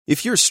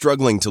If you're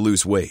struggling to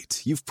lose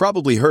weight, you've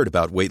probably heard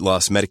about weight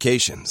loss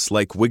medications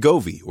like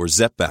Wegovy or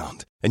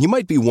Zepbound, and you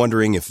might be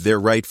wondering if they're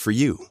right for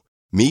you.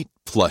 Meet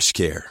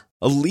PlushCare,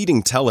 a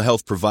leading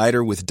telehealth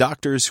provider with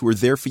doctors who are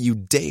there for you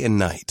day and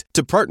night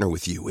to partner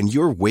with you in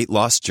your weight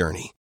loss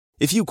journey.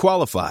 If you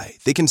qualify,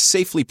 they can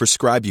safely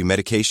prescribe you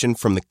medication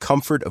from the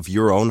comfort of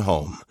your own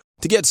home.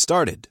 To get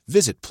started,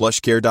 visit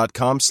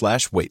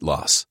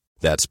plushcare.com/weight-loss.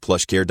 That's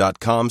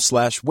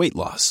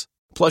plushcare.com/weight-loss.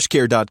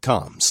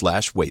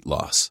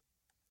 plushcare.com/weight-loss.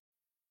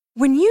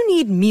 When you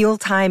need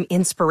mealtime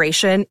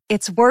inspiration,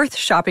 it's worth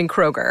shopping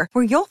Kroger,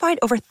 where you'll find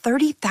over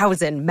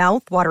 30,000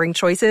 mouth-watering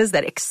choices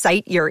that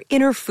excite your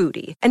inner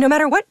foodie. And no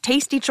matter what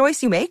tasty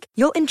choice you make,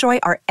 you'll enjoy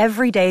our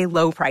everyday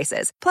low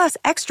prices, plus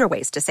extra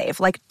ways to save,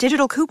 like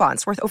digital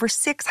coupons worth over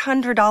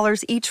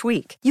 $600 each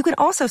week. You can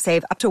also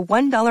save up to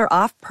 $1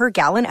 off per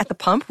gallon at the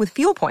pump with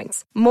fuel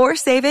points. More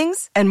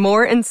savings and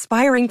more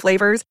inspiring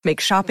flavors make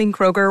shopping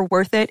Kroger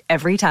worth it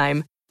every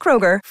time.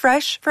 Kroger,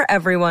 fresh for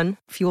everyone.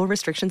 Fuel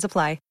restrictions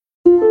apply.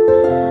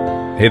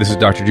 Hey, this is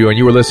Dr. Drew, and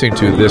you were listening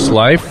to This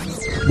Life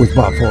with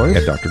Bob Forrest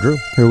and Dr. Drew.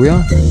 Here we are.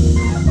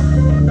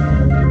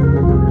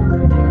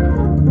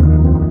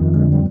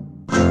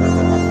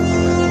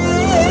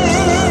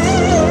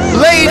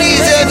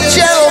 Ladies and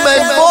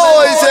gentlemen,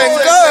 boys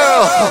and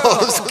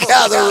girls,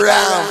 gather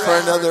around for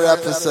another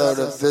episode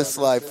of This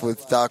Life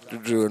with Dr.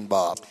 Drew and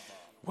Bob.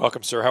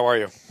 Welcome, sir. How are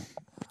you?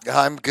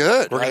 I'm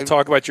good. We're going to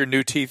talk about your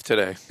new teeth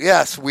today.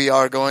 Yes, we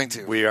are going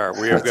to. We are.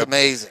 It's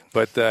amazing.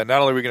 But not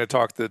only are we going to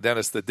talk to the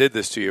dentist that did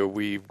this to you,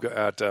 we've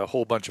got a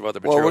whole bunch of other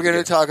material. Well, we're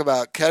going to talk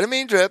about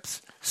ketamine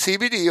drips,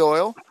 CBD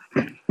oil,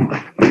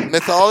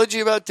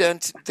 mythology about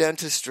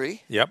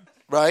dentistry. Yep.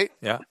 Right?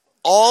 Yeah.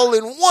 All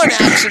in one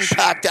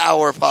action-packed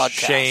hour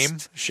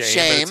podcast.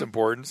 Shame. It's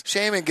important.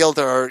 Shame and guilt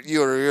are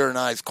your and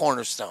I's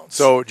cornerstones.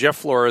 So Jeff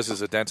Flores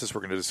is a dentist. We're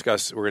going to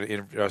discuss. We're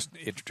going to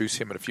introduce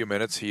him in a few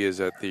minutes. He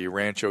is at the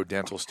Rancho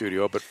Dental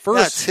Studio. But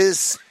first,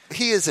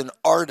 he is an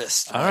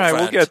artist. All right,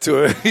 we'll get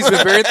to it. He's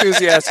been very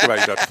enthusiastic about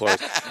you, Dr. Flores.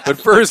 But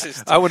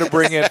first, I want to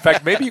bring in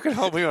fact, maybe you can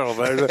help me a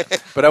little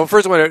bit. But I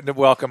first want to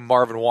welcome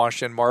Marvin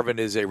Washington. Marvin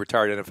is a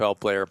retired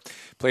NFL player.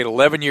 Played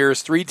 11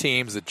 years, 3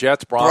 teams, the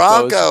Jets,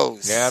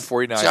 Broncos. Yeah,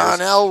 49ers. John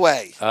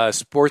Elway.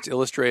 Sports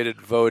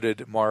Illustrated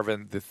voted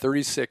Marvin the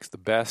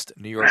 36th best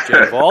New York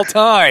Jet of all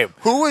time.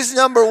 Who was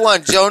number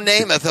 1? Joe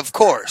Namath, of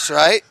course,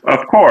 right?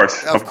 Of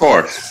course.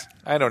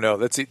 I don't know.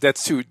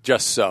 That's too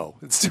just so.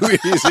 It's too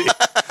easy.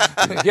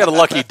 He had a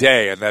lucky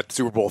day in that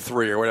Super Bowl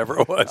III or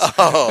whatever it was.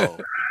 Oh.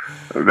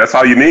 That's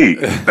all you need.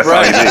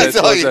 That's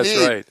all you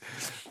need.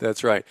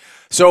 That's right.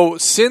 So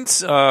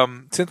since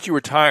you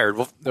retired,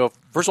 well,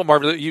 first of all,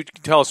 Marvin, you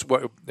tell us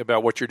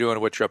about what you're doing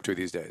and what you're up to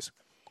these days.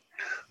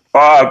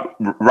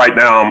 Right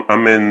now,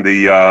 I'm in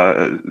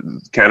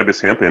the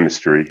cannabis hemp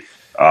industry,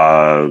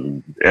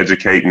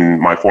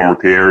 educating my former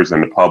peers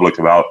and the public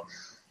about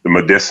the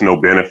medicinal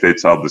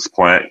benefits of this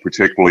plant,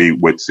 particularly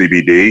with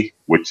CBD,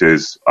 which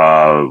is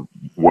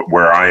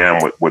where I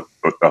am with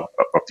a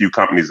few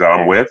companies that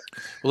I'm with.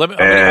 Well,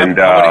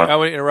 I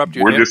want to interrupt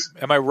you.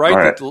 Am I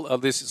right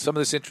that some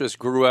of this interest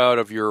grew out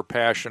of your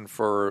passion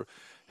for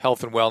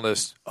health and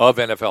wellness of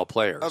NFL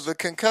players? Of the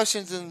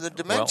concussions and the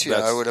dementia,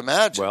 I would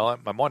imagine. Well,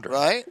 I'm wondering.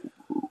 Right?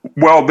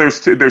 Well,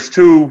 there's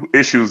two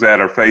issues that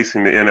are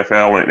facing the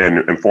NFL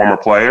and former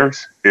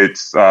players.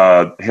 It's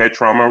head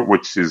trauma,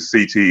 which is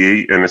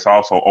CTE, and it's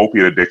also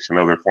opiate addiction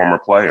of their former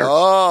players.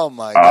 Oh,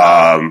 my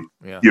God.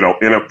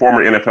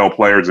 Former NFL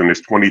players, and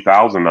there's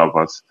 20,000 of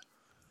us,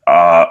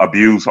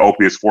 abuse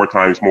opiates 4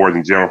 times more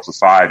than general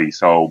society.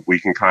 So we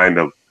can kind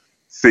of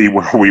see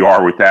where we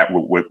are with that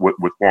with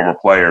former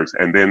players.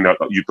 And then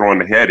you throw in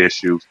the head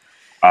issues,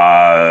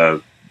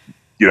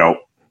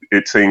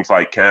 it seems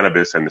like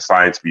cannabis and the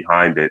science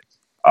behind it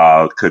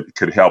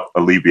could help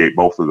alleviate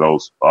both of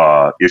those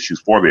issues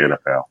for the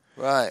NFL.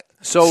 Right.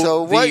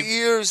 So what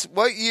years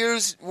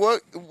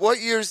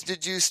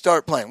did you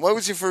start playing? What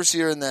was your first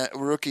year in that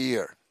rookie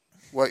year?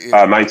 What year?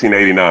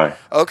 1989.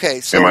 Okay.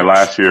 So and my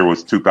last year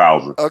was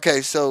 2000. Okay.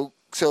 So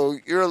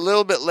you're a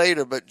little bit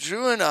later, but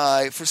Drew and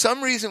I, for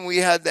some reason, we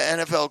had the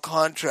NFL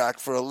contract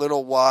for a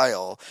little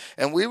while,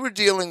 and we were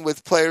dealing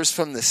with players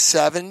from the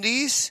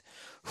 70s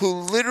who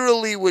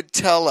literally would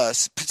tell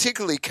us,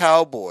 particularly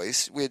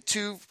Cowboys, we had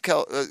 2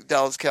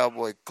 Dallas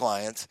Cowboy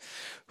clients,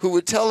 who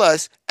would tell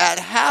us at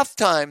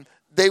halftime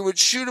they would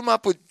shoot them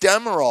up with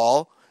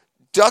Demerol,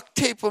 duct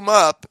tape them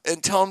up,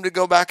 and tell them to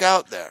go back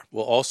out there.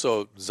 Well,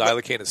 also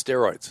xylocaine and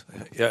steroids.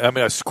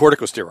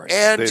 Corticosteroids.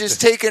 And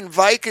just taking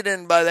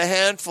Vicodin by the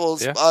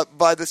handfuls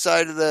by the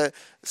side of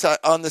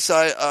on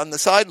the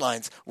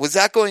sidelines. Was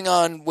that going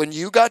on when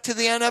you got to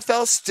the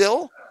NFL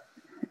still?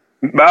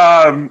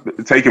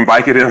 Taking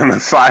Vicodin on the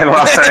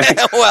sideline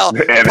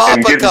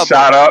and getting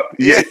shot up.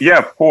 Yeah,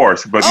 of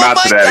course, but not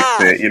to that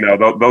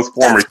extent. Those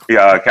former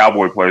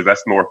Cowboy players,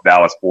 that's North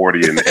Dallas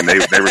 40, and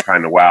they were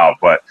kind of wild.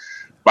 But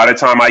by the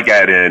time I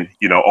got in,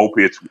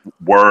 opiates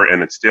were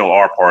and it still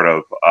are part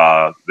of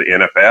the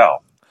NFL.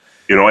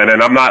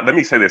 And I'm not. Let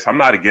me say this: I'm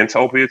not against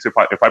opiates. If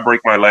I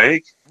break my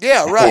leg,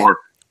 yeah, right.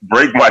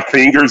 break my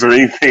fingers or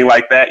anything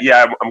like that,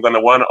 yeah, I'm going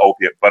to want an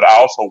opiate. But I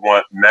also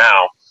want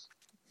now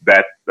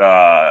that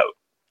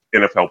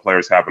NFL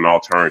players have an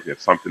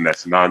alternative, something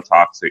that's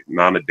non-toxic,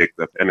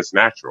 non-addictive, and it's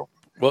natural.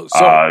 Well,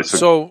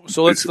 so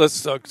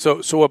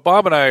what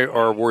Bob and I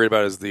are worried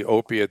about is the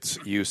opiates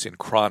use in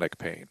chronic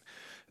pain,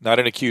 not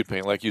in acute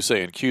pain. Like you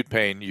say, in acute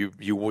pain,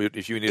 you would,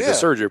 if you needed a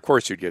surgery, of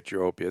course you'd get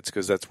your opiates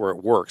because that's where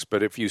it works.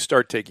 But if you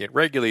start taking it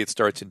regularly, it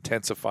starts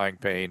intensifying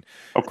pain,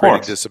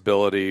 creating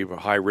disability,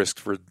 high risk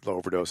for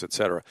overdose,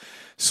 etc.,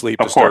 sleep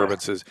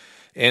disturbances,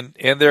 and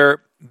there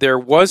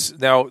was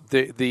now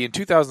the in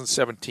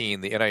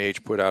 2017 the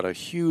NIH put out a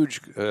huge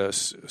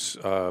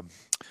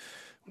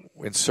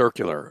in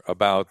circular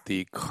about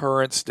the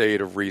current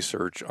state of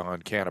research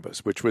on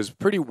cannabis, which was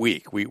pretty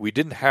weak. We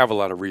didn't have a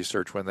lot of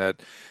research when the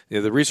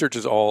research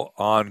is all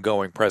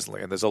ongoing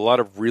presently, and there's a lot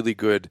of really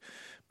good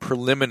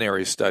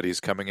preliminary studies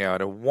coming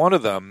out. And one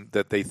of them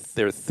that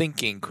they're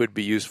thinking could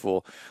be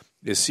useful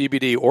is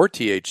CBD or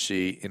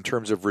THC in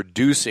terms of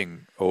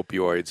reducing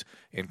opioids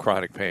in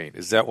chronic pain.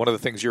 Is that one of the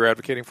things you're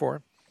advocating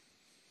for?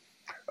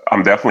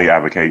 I'm definitely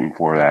advocating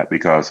for that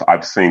because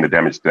I've seen the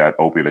damage that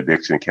opiate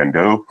addiction can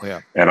do.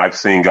 Yeah. And I've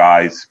seen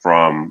guys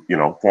from,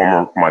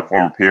 my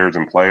former peers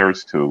and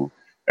players to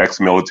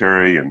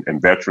ex-military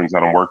and veterans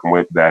that I'm working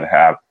with that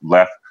have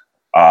left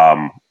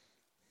the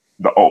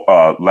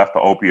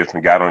opiates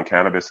and got on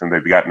cannabis, and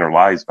they've gotten their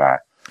lives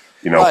back.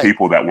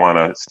 People that want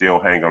to still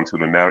hang on to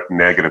the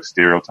negative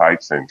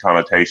stereotypes and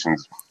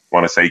connotations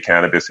want to say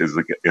cannabis is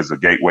a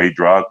gateway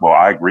drug. Well,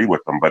 I agree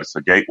with them, but it's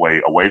a gateway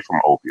away from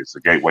opiates,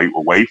 a gateway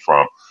away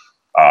from,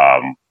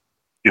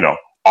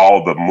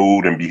 all the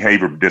mood and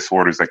behavior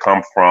disorders that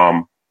come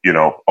from,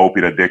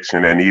 opiate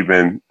addiction and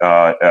even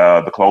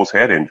the closed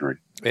head injury.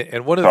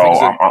 And one of the things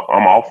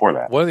I'm all for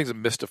that. One of the things that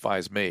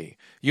mystifies me,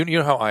 you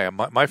know how I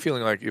am. My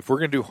feeling like if we're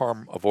going to do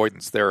harm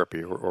avoidance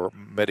therapy or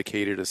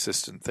medicated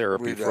assisted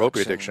therapy for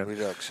opiate addiction,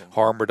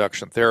 harm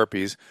reduction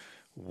therapies,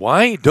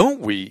 why don't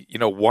we?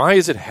 Why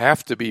does it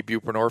have to be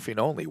buprenorphine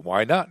only?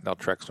 Why not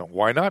naltrexone?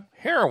 Why not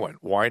heroin?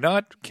 Why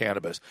not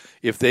cannabis?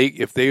 If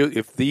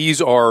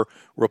these are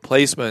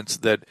replacements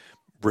that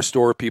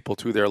restore people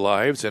to their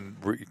lives and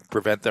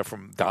prevent them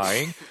from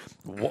dying,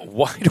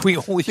 why do we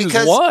only use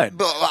one?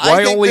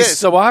 Why only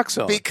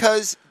Suboxone?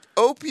 Because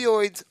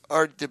opioids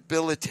are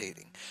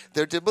debilitating.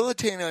 They're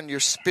debilitating on your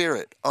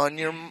spirit, on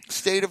your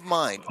state of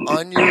mind,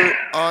 on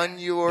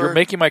your. You're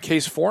making my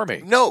case for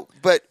me. No,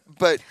 but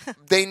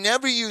they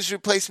never use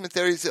replacement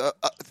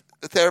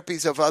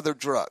therapies of other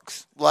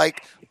drugs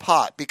like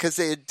pot because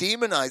they had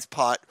demonized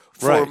pot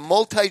for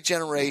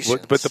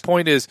multi-generations. But the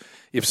point is,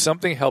 if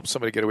something helps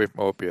somebody get away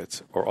from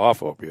opiates or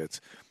off opiates,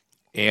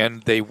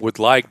 and they would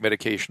like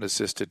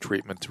medication-assisted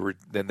treatment,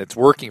 then it's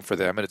working for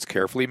them and it's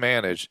carefully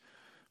managed,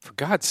 for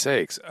God's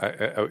sakes,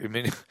 I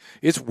mean,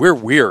 we're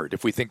weird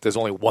if we think there's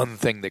only one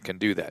thing that can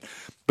do that.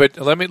 But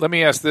let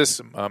me ask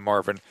this,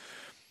 Marvin.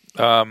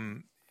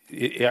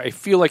 I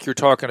feel like you're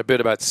talking a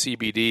bit about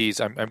CBDs.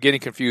 I'm getting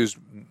confused.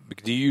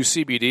 Do you use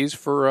CBDs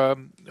for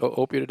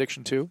opiate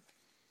addiction too?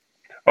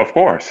 Of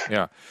course.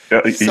 Yeah.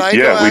 Yeah,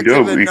 we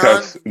do.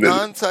 Because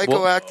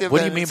non-psychoactive. What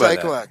do you mean by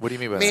that? What do you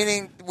mean by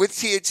Meaning that? with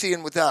THC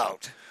and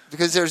without.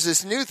 Because there's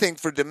this new thing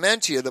for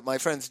dementia that my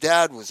friend's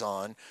dad was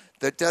on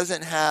that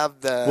doesn't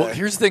have the. Well,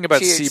 here's the thing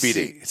about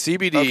THC.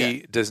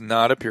 CBD does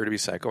not appear to be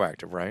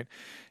psychoactive, right?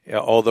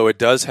 Although it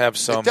does have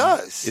some.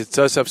 It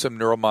does have some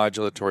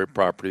neuromodulatory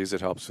properties.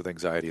 It helps with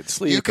anxiety and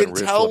sleep. You can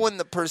tell when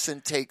the person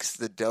takes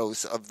the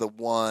dose of the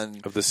one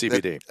of the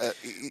CBD.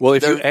 Well,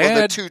 if you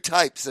add the two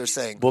types, they're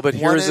saying. Well, but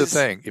here's the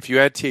thing: if you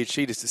add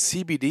THC, the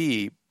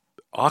CBD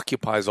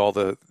occupies all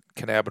the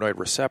cannabinoid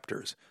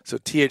receptors, so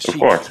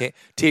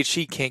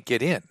THC can't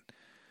get in.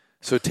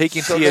 So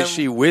taking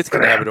THC with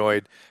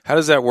cannabinoid, how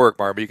does that work,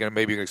 Marvin?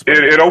 Maybe you can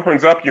explain. It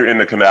opens up your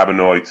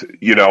endocannabinoids,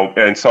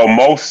 and so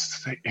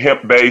most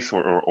hemp-based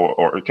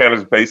or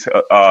cannabis-based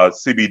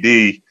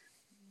CBD,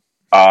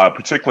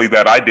 particularly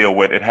that I deal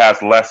with, it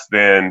has less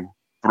than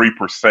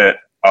 3%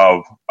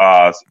 of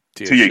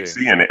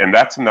THC in it, and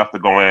that's enough to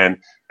go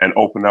in and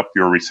open up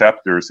your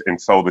receptors,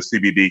 and so the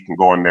CBD can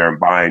go in there and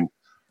bind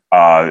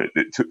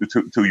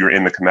to your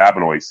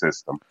endocannabinoid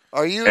system.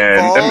 Are you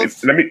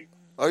involved?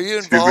 Are you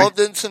involved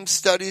in some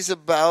studies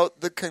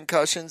about the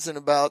concussions and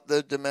about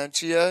the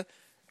dementia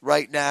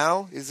right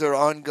now? Is there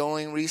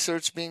ongoing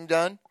research being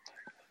done?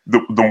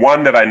 The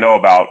one that I know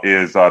about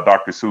is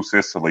Dr. Sue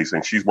Sisley's,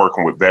 and she's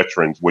working with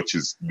veterans, which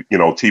is,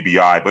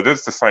 TBI, but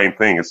it's the same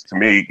thing. It's to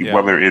me,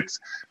 whether it's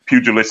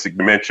pugilistic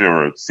dementia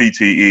or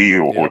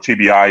CTE or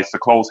TBI, it's the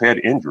closed head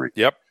injury.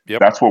 Yep.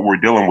 That's what we're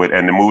dealing with,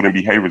 and the mood and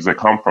behaviors that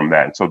come from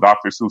that. And so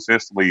Dr. Sue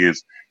Sisley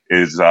is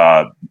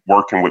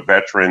working with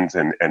veterans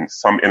and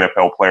some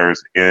NFL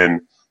players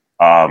in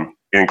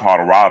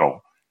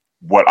Colorado.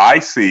 What I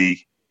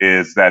see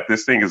is that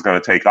this thing is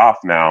going to take off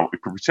now,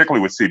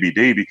 particularly with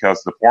CBD,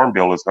 because the Farm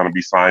Bill is going to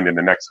be signed in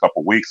the next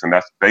couple of weeks, and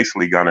that's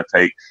basically going to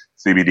take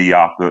CBD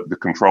off the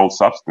Controlled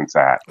Substance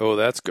Act. Oh,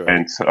 that's good.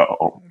 And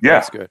so, yeah,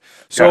 that's good.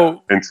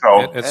 So, yeah.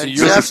 And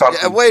Jeff,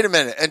 wait a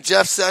minute. And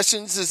Jeff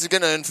Sessions is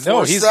going to enforce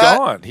No, he's that?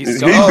 gone. He's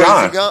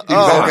gone.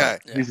 Okay.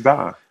 He's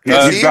gone. He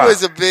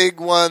was a big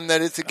one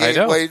that it's a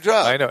gateway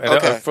drug. I know.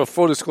 And for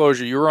full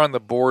disclosure, you were on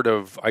the board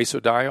of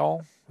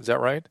Isodiol. Is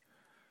that right?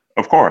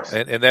 Of course.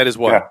 And that is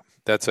what? Yeah.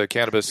 That's a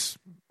cannabis.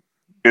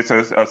 It's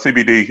a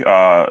CBD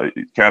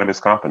cannabis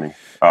company.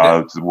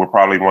 We're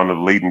probably one of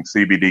the leading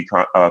CBD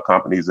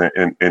companies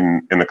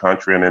in the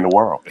country and in the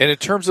world. And in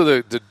terms of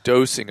the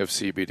dosing of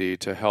CBD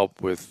to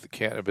help with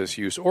cannabis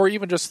use, or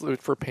even just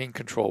for pain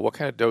control, what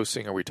kind of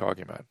dosing are we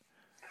talking about?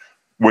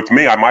 With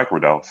me, I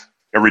microdose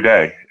every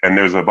day, and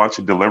there's a bunch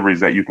of deliveries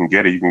that you can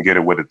get it. You can get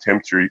it with a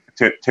tincture,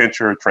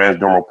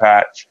 transdermal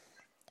patch.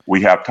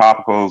 We have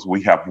topicals,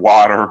 we have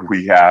water,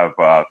 we have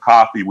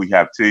coffee, we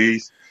have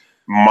teas.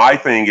 My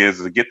thing is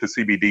to get the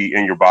CBD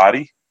in your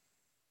body,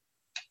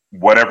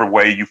 whatever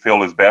way you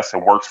feel is best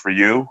and works for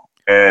you,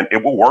 and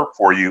it will work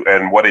for you.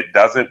 And what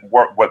doesn't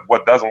work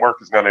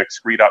is going to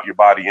excrete out your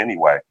body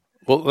anyway.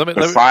 Well,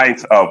 the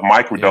science of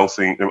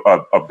microdosing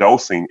of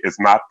dosing is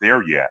not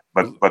there yet,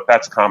 but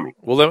that's coming.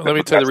 Well, let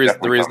me tell you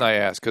the reason I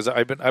asked, because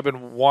I've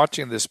been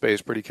watching this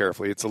space pretty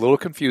carefully. It's a little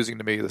confusing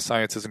to me. The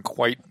science isn't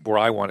quite where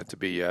I want it to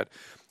be yet,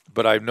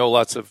 but I know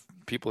lots of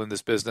people in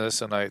this business,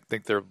 and I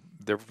think they're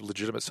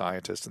legitimate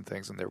scientists and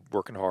things, and they're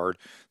working hard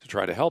to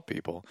try to help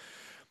people.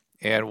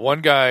 And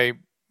one guy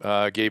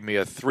gave me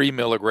a 3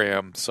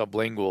 milligram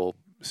sublingual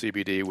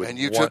CBD with. And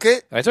you took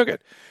it? I took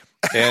it.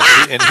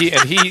 And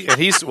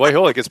he's well,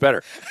 hold it gets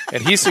better.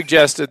 And he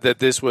suggested that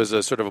this was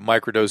a sort of a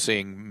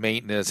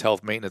microdosing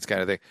health maintenance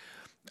kind of thing.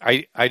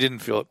 I didn't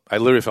feel it. I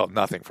literally felt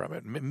nothing from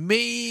it.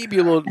 Maybe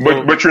a little.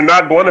 But you're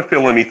not going to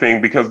feel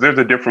anything, because there's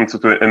a difference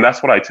between, and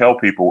that's what I tell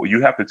people. You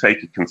have to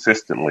take it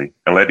consistently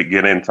and let it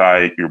get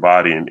inside your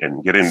body and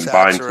get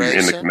bind to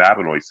in the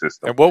cannabinoid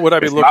system. And what would I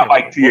be looking for? Not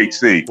like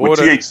THC. With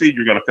THC,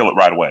 you're going to feel it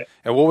right away.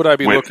 And what would I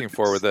be looking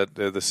for with the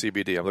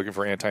CBD? I'm looking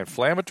for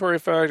anti-inflammatory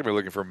effect. I'm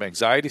looking for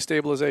anxiety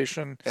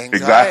stabilization.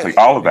 Exactly,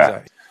 all of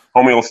that.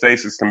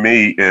 Homeostasis to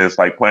me is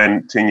like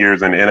playing 10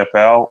 years in the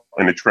NFL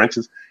in the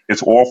trenches.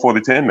 It's all for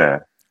the 10 man.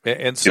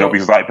 And so,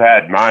 because I've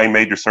had 9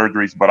 major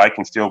surgeries, but I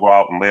can still go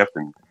out and lift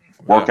and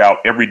work out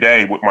every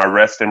day with my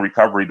rest and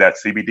recovery that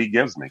CBD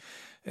gives me.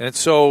 And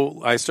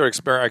so I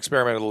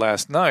experimented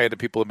last night, and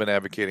people have been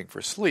advocating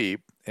for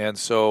sleep. And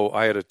so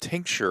I had a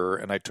tincture,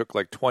 and I took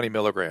like 20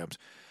 milligrams,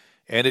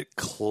 and it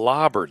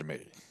clobbered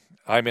me.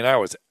 I mean, I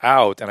was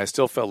out, and I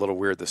still felt a little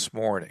weird this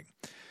morning.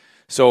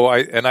 So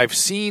I've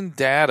seen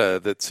data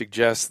that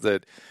suggests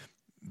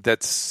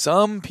that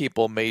some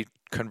people may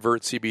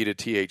convert CBD to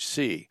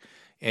THC,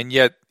 and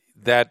yet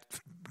that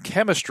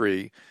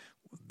chemistry,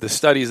 the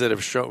studies that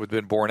have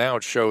been borne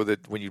out show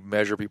that when you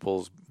measure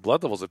people's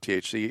blood levels of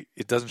THC,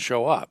 it doesn't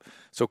show up.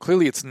 So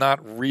clearly it's not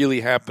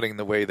really happening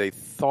the way they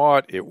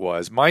thought it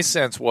was. My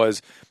sense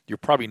was you're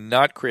probably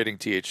not creating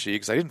THC,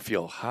 because I didn't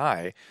feel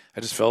high.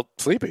 I just felt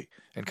sleepy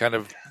and kind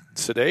of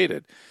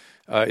sedated.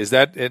 Is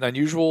that an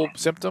unusual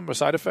symptom or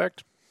side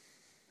effect?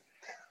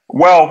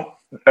 Well,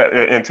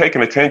 and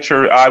taking a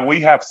tincture,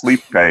 we have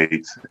sleep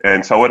aids,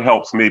 and so it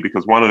helps me,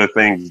 because one of the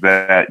things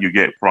that you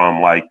get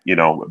from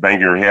banging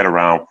your head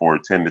around for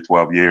 10 to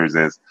 12 years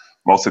is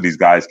most of these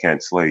guys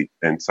can't sleep,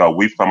 and so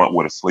we've come up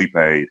with a sleep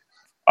aid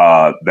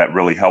that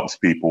really helps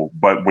people.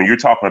 But when you're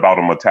talking about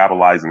them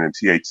metabolizing in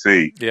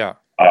THC,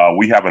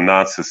 we have a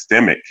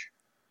non-systemic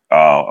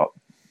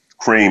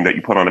cream that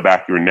you put on the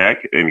back of your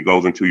neck, and it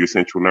goes into your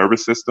central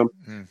nervous system,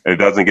 and it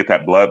doesn't get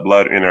that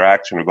blood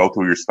interaction or go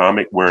through your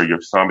stomach, where your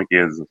stomach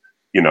is.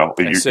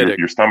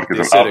 Your stomach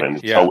is an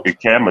oven, so it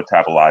can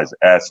metabolize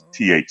as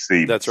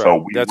THC. That's right.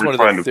 So That's one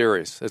of the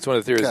theories. That's one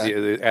of the theories.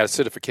 Okay. The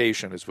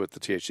acidification is what the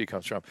THC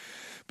comes from.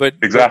 But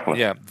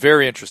exactly,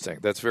 very interesting.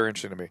 That's very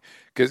interesting to me,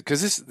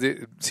 because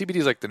the CBD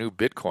is like the new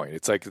Bitcoin.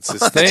 It's like it's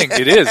this thing.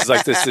 It is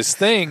like this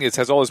thing. It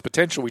has all this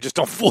potential. We just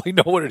don't fully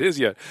know what it is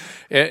yet,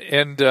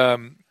 and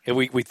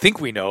we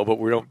think we know, but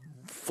we don't.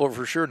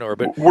 For sure, Nora,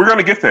 but we're going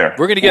to get there.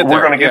 We're going to get there.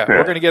 We're going to get there.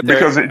 We're going to get there.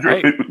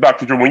 Because,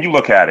 Dr. Drew, when you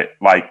look at it,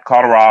 like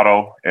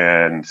Colorado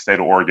and the state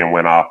of Oregon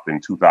went off in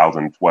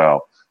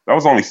 2012. That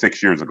was only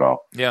 6 years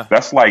ago. Yeah.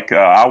 That's like,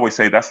 I always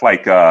say, that's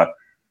like the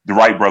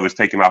Wright brothers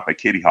taking off at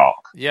Kitty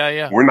Hawk.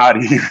 Yeah. We're not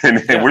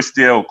even, and we're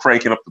still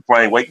cranking up the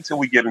plane. Wait until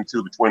we get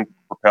into the twin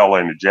propeller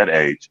and the jet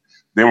age.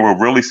 Then we'll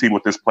really see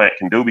what this plant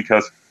can do,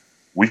 because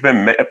we've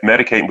been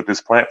medicating with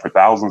this plant for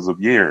thousands of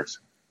years.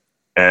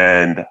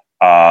 And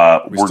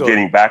we're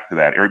getting back to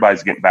that.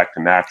 Everybody's getting back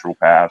to natural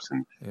paths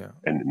and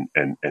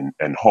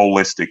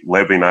holistic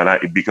living on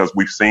that, because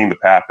we've seen the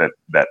path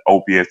that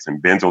opiates and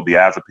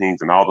benzodiazepines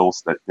and all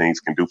those things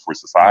can do for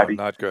society.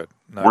 No, not good.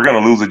 We're going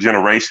to lose a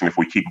generation if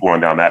we keep going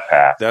down that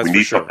path. We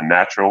need something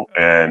natural,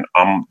 and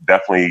I'm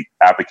definitely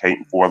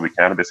advocating for the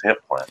cannabis hemp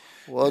plant.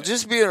 Well,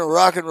 just being a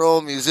rock and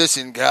roll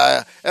musician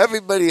guy,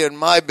 everybody in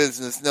my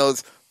business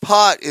knows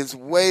pot is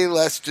way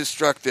less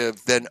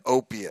destructive than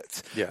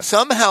opiates. Yes.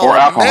 Somehow or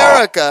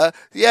America,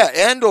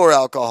 or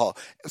alcohol.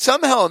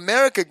 Somehow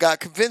America got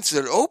convinced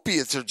that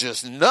opiates are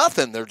just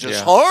nothing. They're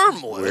just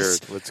harmless.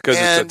 Weird. It's because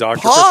it's a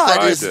doctor pot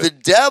prescribed is it. the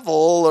devil,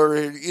 or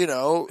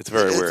it's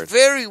very weird. It's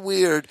very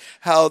weird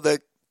how the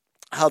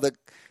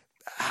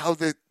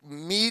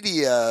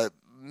media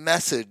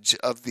message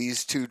of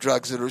these two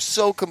drugs that are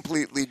so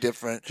completely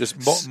different.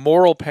 Just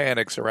moral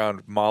panics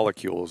around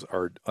molecules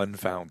are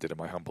unfounded, in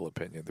my humble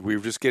opinion. We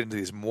just get into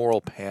these moral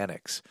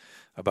panics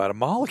about a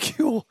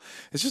molecule.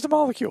 It's just a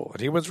molecule,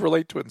 and humans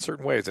relate to it in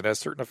certain ways. It has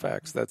certain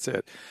effects. That's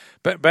it.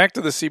 But back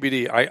to the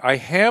CBD. I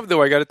have,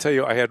 though, I got to tell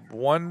you, I had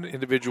one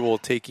individual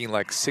taking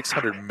like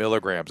 600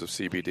 milligrams of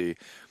CBD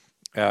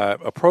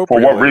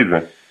appropriately. For what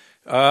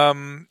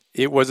reason?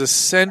 It was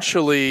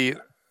essentially...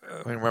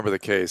 I remember the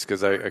case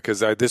because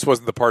this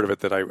wasn't the part of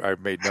it that I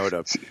made note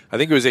of. I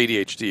think it was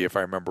ADHD, if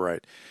I remember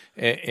right.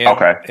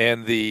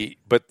 Okay.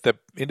 But the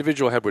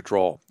individual had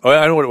withdrawal. Oh,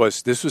 I know what it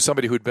was. This was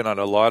somebody who'd been on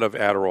a lot of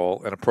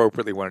Adderall and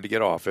appropriately wanted to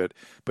get off it,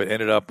 but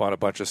ended up on a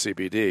bunch of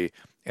CBD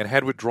and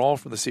had withdrawal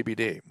from the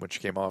CBD when she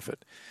came off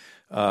it.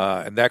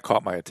 And that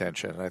caught my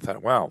attention, and I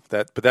thought, "Wow,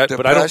 that." But I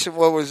don't.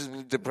 What was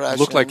depression?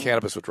 Looked like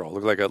cannabis withdrawal.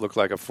 Looked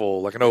like a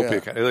full, like an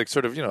opiate, like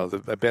sort of, the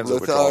benzo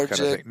withdrawal kind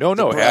of thing. No,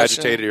 depression.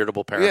 Agitated,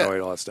 irritable, paranoid,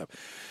 all that stuff.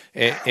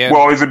 And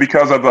well, is it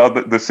because of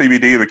the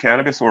CBD, the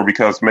cannabis, or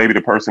because maybe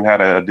the person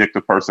had an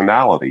addictive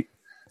personality?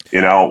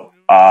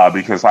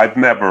 Because I've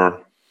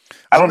never.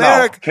 I don't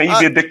know. Can you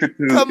be addicted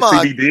to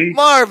CBD?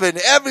 Marvin,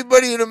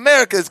 everybody in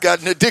America has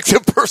got an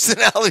addictive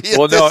personality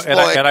at this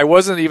point. And I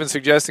wasn't even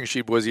suggesting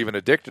she was even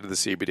addicted to the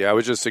CBD. I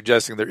was just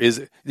suggesting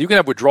you can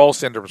have withdrawal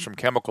syndromes from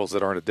chemicals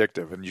that aren't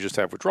addictive, and you just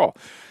have withdrawal.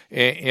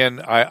 And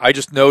I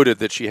just noted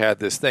that she had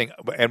this thing.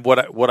 And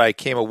what I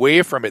came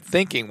away from it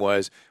thinking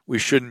was we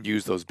shouldn't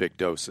use those big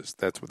doses.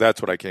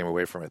 That's what I came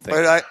away from it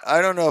thinking. But I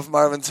don't know if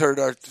Marvin's heard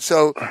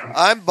So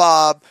I'm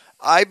Bob.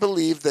 I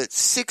believe that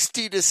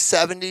 60 to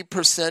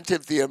 70%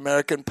 of the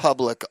American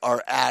public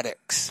are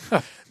addicts.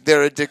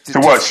 They're addicted to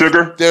what?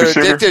 Sugar? They're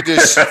addicted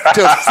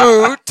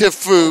to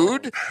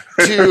food,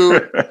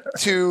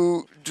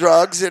 to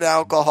drugs and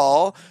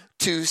alcohol,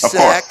 to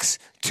sex,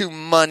 to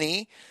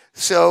money.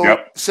 So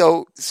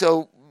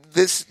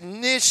this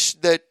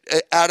niche that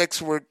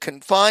addicts were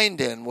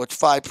confined in, which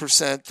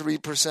 5%,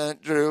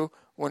 3%, Drew,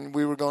 when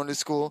we were going to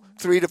school,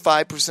 3 to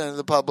 5% of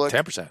the public,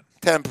 10%,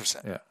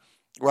 10%, yeah,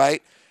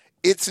 right.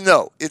 It's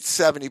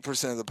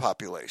 70% of the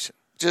population.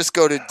 Just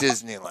go to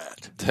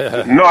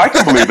Disneyland. No, I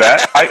can believe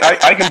that.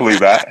 I can believe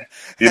that.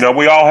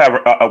 We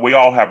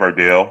all have our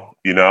deal.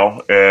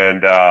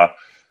 And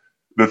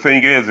the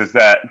thing is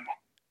that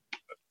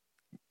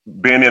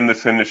being in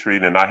this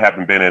industry, and I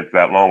haven't been in it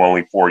that long,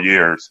 only 4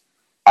 years.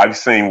 I've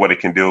seen what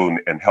it can do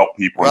and help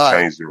people and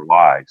change their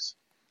lives.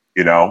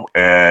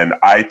 And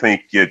I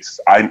think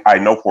I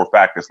know for a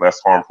fact it's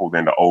less harmful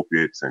than the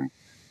opiates and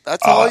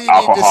that's all you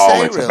alcohol need to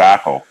say, and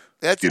tobacco. Really.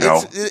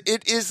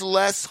 It is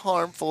less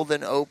harmful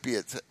than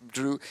opiates,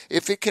 Drew.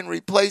 If it can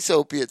replace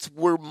opiates,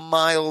 we're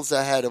miles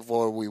ahead of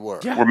where we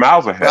were. Yeah. We're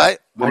miles ahead. Right?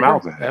 We're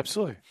miles ahead.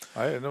 Absolutely.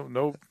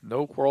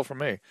 No quarrel from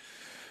me.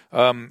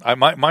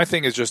 My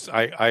thing is just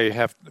I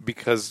have,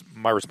 because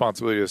my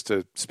responsibility is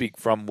to speak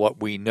from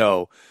what we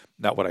know,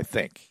 not what I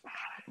think.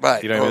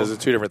 Right. Those are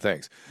two different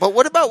things. But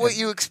what about what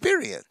you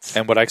experience?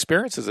 And what I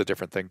experience is a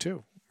different thing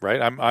too. Right,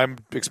 I'm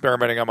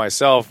experimenting on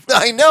myself.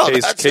 I know.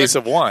 Case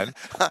of one.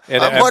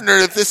 And I'm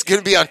wondering if this is going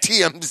to be on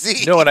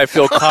TMZ. No, and I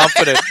feel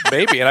confident,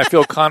 maybe, and I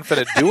feel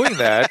confident doing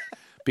that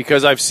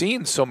because I've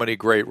seen so many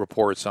great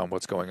reports on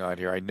what's going on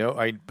here. I know,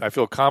 I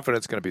feel confident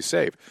it's going to be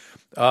safe.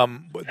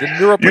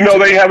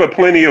 They have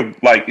plenty of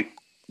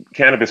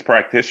cannabis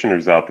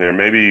practitioners out there.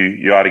 Maybe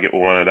you ought to get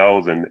one of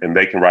those, and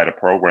they can write a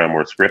program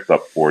or a script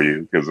up for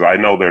you. Because I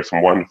know there's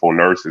some wonderful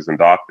nurses and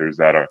doctors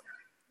that are.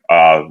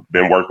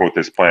 Been working with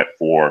this plant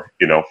for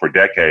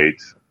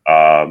decades,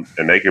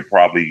 and they could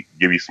probably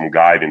give you some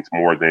guidance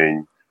more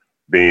than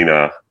being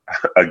a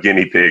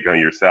guinea pig on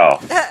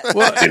yourself.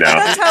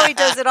 That's how he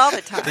does it all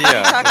the time.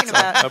 Yeah, what are you talking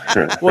about?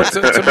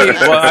 To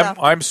me,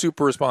 I'm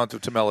super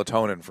responsive to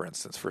melatonin, for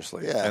instance.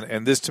 Firstly, yeah.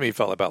 and this to me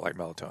felt about like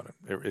melatonin.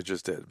 It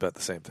just did about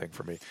the same thing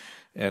for me.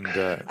 And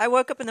I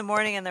woke up in the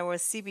morning and there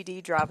was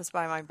CBD drops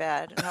by my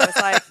bed, and I was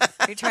like,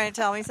 "Are you trying to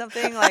tell me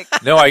something?"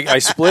 No, I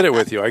split it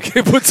with you. I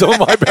can put some on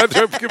my bed.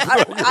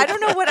 I don't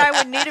know what I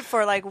would need it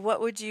for. What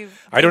would you?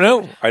 I don't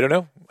know.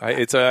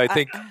 I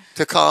think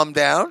to calm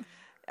down.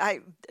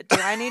 Do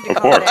I need to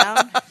calm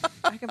down?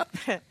 I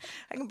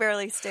can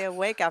barely stay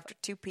awake after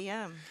 2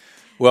 p.m.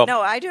 Well,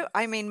 no, I do.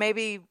 I mean,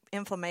 maybe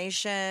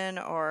inflammation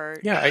or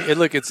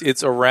look,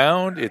 it's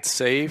around. It's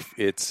safe.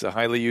 It's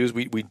highly used.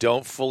 We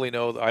don't fully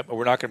know.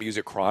 We're not going to use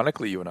it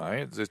chronically. You and I.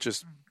 It's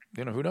just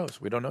who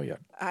knows? We don't know yet.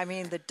 I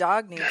mean, the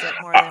dog needs it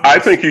more than I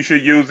think you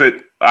should use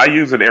it. I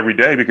use it every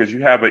day because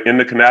you have an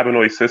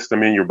endocannabinoid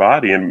system in your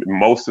body, and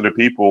most of the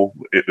people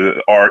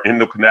are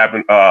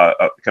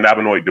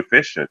endocannabinoid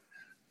deficient.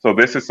 So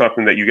this is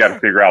something that you got to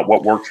figure out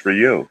what works for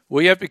you.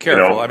 Well, you have to be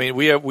careful. I mean,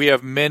 we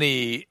have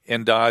many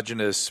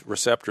endogenous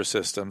receptor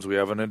systems. We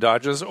have an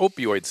endogenous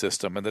opioid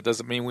system, and that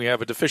doesn't mean we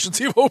have a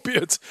deficiency of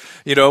opiates.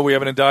 We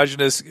have an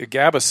endogenous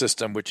GABA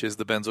system, which is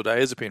the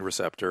benzodiazepine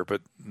receptor.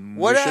 But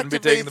what we shouldn't be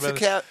taking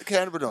activates the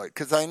cannabinoid?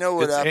 Because I know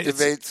what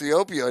activates the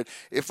opioid.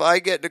 If I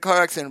get in a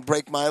car accident and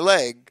break my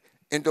leg,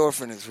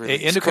 endorphin is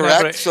released,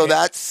 correct? So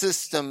that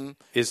system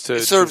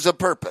serves a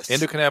purpose.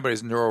 Endocannabinoid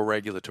is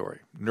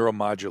neuroregulatory,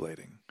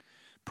 neuromodulating.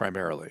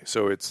 Primarily.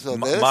 So it's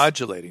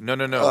modulating.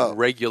 No.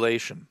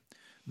 Regulation.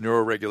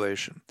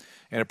 Neuroregulation.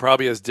 And it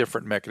probably has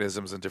different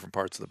mechanisms in different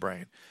parts of the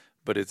brain.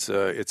 But it's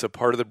a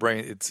part of the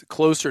brain. It's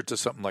closer to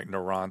something like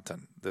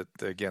Neurontin.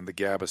 The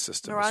GABA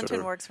system.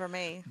 Neurontin works for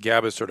me.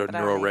 GABA is sort of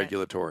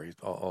neuroregulatory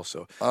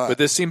also. But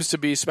this seems to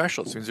be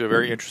special. It seems to be a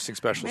very interesting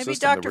special system.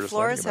 Maybe Dr.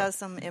 Flores has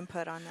some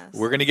input on this.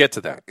 We're going to get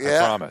to that. I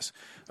promise.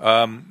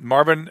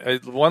 Marvin,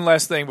 one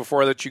last thing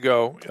before I let you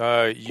go.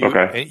 You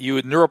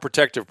had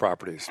neuroprotective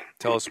properties.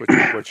 Tell us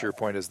what your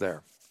point is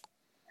there.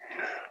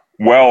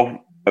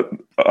 Well,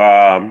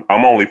 I'm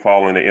only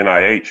following the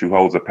NIH, who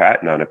holds a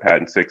patent on it,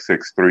 patent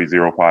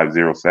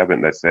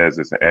 6630507, that says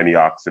it's an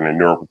antioxidant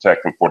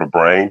neuroprotectant for the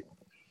brain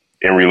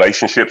in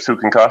relationships to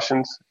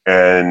concussions.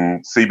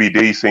 And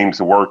CBD seems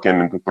to work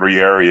in the three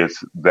areas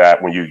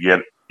that when you get,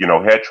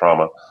 head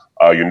trauma,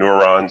 your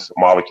neurons,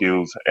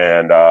 molecules,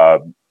 and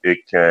it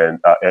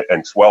can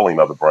and swelling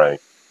of the brain.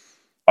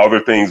 Other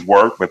things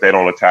work, but they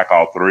don't attack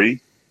all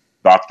three.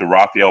 Dr.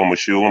 Raphael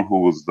Mechoulam,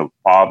 who was the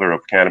father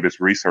of cannabis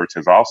research,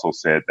 has also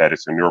said that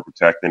it's a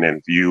neuroprotectant. And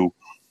if you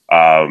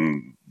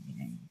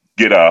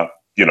get a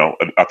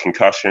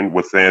concussion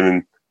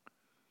within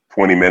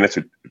 20 minutes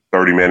or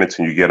 30 minutes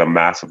and you get a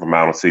massive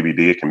amount of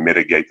CBD, it can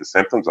mitigate the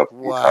symptoms of the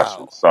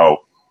concussion.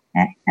 So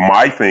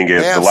my thing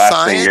is, the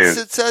last thing is,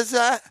 that says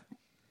that?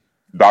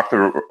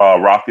 Dr.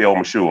 Raphael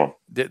Mechoulam.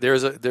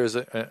 There's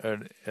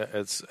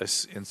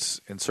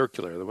in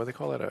circular, what do they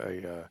call it?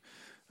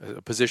 A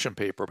position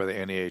paper by the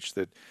NIH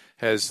that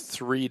has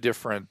three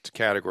different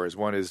categories.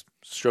 One is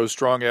shows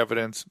strong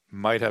evidence,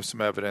 might have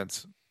some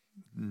evidence,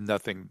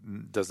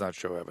 nothing does not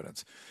show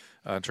evidence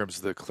in terms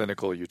of the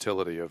clinical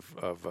utility of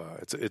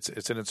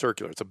it's an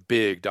encircular. It's a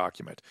big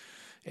document,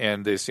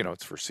 and this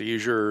it's for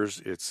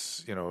seizures.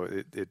 It's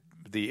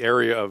the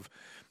area of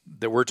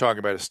that we're talking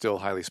about is still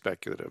highly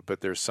speculative,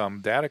 but there's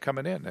some data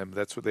coming in, and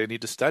that's what they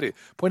need to study.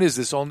 Point is,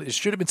 it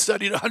should have been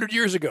studied 100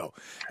 years ago.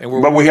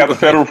 But we have a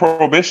federal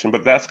prohibition,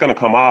 but that's going to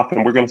come off,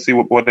 and we're going to see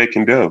what they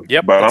can do.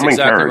 Yep, but I'm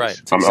exactly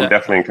encouraged. Right. I'm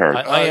definitely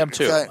encouraged. I am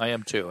too. I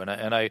am too,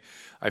 and I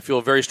feel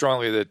very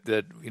strongly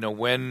that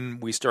when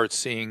we start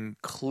seeing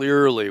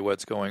clearly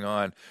what's going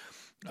on,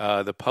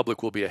 the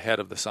public will be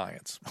ahead of the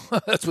science.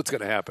 That's what's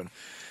going to happen.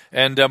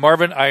 And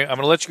Marvin, I'm going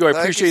to let you go. I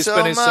appreciate you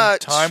spending some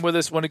time with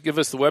us. Want to give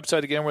us the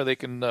website again where they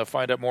can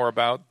find out more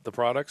about the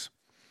products?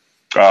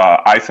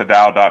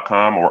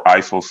 Isodow.com or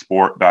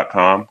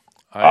isosport.com.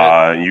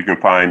 You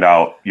can find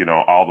out,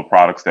 all the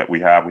products that we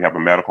have. We have a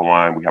medical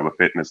line, we have a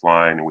fitness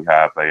line, and we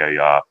have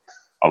a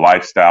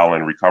lifestyle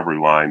and recovery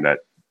line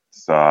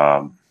that's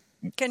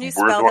Can you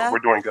spell that? We're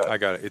doing good. I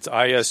got it. It's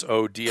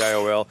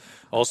ISODIOL.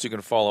 Also, you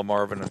can follow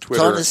Marvin on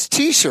Twitter. It's on his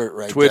T-shirt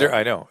right Twitter, there.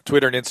 I know.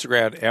 Twitter and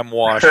Instagram,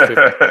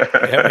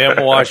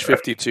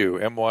 MWash52.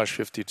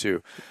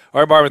 MWash52.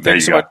 All right, Marvin, thank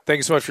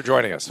you so much for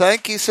joining us.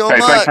 Thank you so much.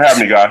 Thanks for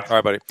having me, guys. All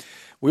right, buddy.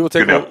 We will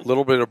take a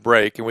little bit of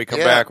break, and when we come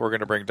back, we're going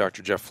to bring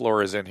Dr. Jeff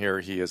Flores in here.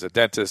 He is a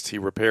dentist. He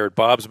repaired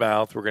Bob's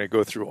mouth. We're going to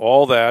go through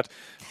all that.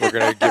 We're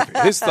going to give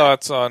his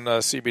thoughts on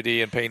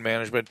CBD and pain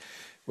management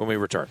when we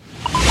return.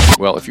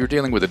 Well, if you're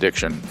dealing with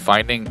addiction,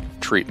 finding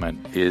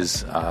treatment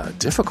is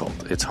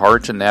difficult. It's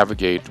hard to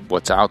navigate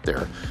what's out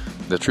there.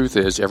 The truth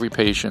is, every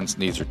patient's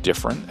needs are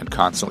different and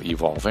constantly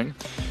evolving.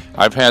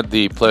 I've had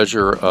the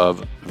pleasure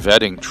of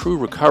vetting True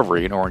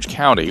Recovery in Orange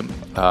County.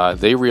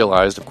 They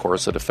realized, of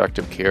course, that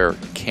effective care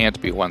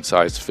can't be one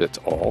size fits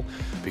all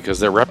because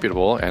they're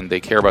reputable and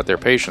they care about their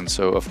patients.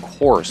 So, of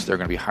course, they're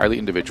going to be highly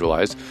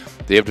individualized.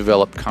 They have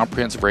developed a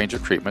comprehensive range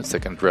of treatments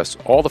that can address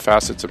all the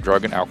facets of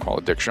drug and alcohol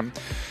addiction.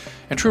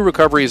 And True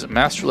Recovery's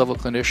master-level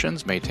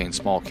clinicians maintain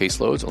small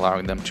caseloads,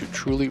 allowing them to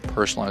truly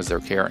personalize their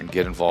care and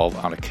get involved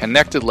on a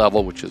connected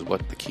level, which is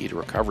what the key to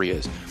recovery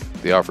is.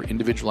 They offer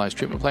individualized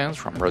treatment plans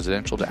from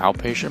residential to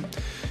outpatient,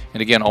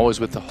 and again, always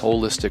with the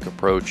holistic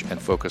approach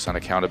and focus on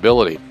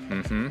accountability.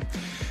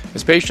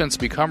 As patients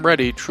become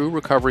ready, True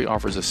Recovery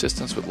offers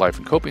assistance with life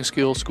and coping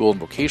skills, school and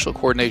vocational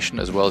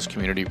coordination, as well as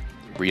community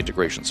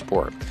reintegration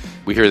support.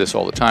 We hear this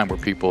all the time where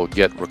people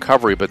get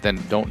recovery but then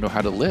don't know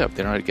how to live.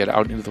 They don't know how to get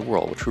out into the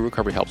world. Well, True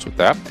Recovery helps with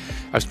that.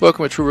 I've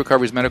spoken with True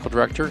Recovery's medical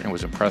director and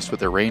was impressed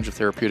with their range of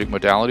therapeutic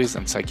modalities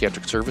and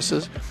psychiatric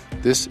services.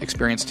 This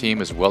experienced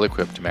team is well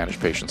equipped to manage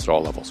patients at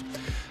all levels.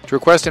 To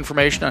request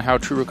information on how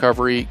True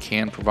Recovery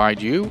can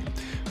provide you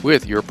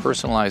with your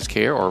personalized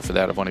care or for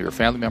that of one of your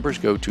family members,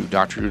 go to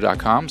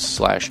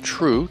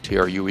drdrew.com/true,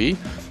 True.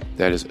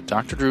 That is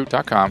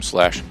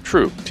drdrew.com/true,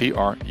 True.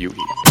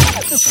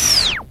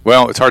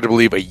 Well, it's hard to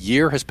believe a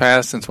year has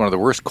passed since one of the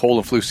worst cold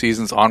and flu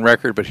seasons on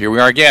record, but here we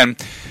are again.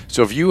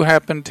 So if you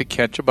happen to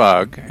catch a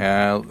bug,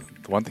 the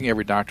one thing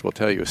every doctor will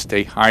tell you is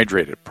stay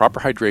hydrated.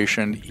 Proper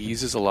hydration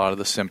eases a lot of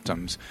the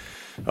symptoms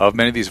of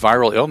many of these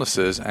viral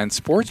illnesses, and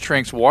sports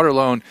drinks, water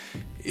alone,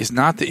 is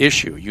not the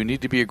issue. You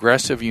need to be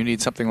aggressive. You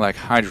need something like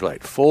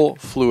Hydralyte, full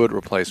fluid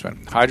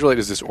replacement. Hydralyte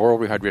is this oral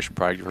rehydration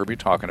product you've heard me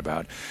talking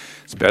about.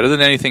 It's better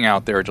than anything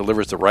out there. It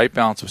delivers the right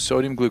balance of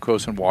sodium,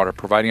 glucose, and water,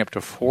 providing up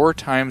to 4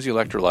 times the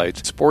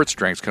electrolytes sports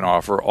drinks can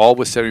offer, all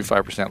with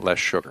 75% less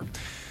sugar.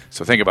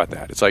 So think about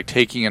that. It's like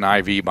taking an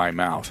IV by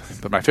mouth.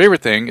 But my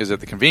favorite thing is at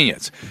the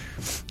convenience.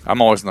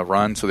 I'm always on the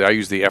run, so I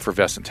use the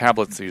effervescent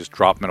tablets. You just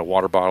drop them in a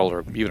water bottle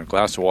or even a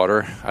glass of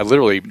water. I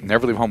literally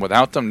never leave home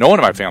without them. No one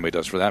in my family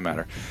does, for that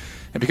matter.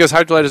 And because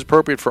Hydralyte is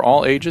appropriate for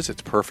all ages,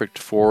 it's perfect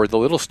for the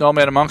little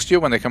snowman amongst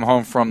you when they come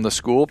home from the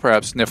school,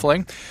 perhaps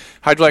sniffling.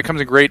 Hydralyte comes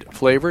in great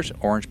flavors,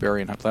 orange,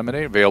 berry, and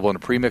lemonade, available in a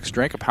pre-mixed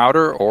drink, a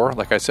powder, or,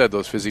 like I said,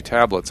 those fizzy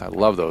tablets. I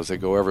love those. They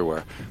go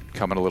everywhere.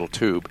 Come in a little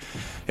tube.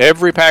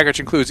 Every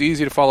package includes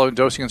easy-to-follow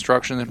dosing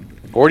instructions.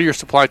 Order your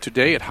supply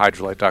today at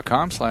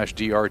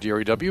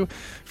hydralyte.com/DRDREW.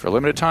 For a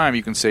limited time,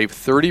 you can save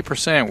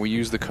 30%. We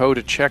use the code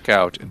at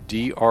checkout,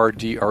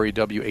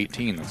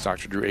 DRDREW18. That's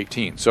Dr. Drew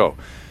 18. So,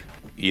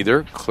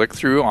 either click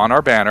through on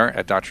our banner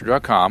at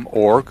drdrew.com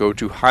or go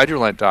to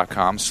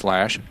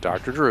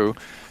hydralyte.com/Dr. Drew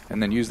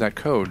and then use that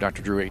code,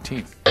 Dr. Drew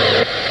 18.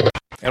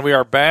 And we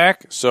are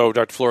back. So,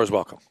 Dr. Flores,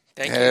 welcome.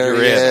 Thank you. There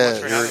You're he in. is. Thanks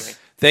for having me.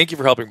 Thank you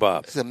for helping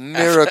Bob. He's a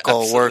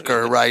miracle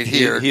worker right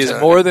here. He is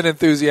more than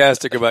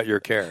enthusiastic about your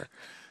care.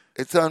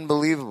 It's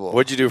unbelievable.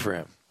 What'd you do for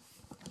him?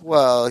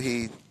 Well,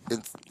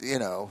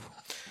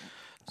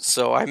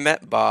 So I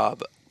met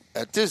Bob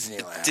at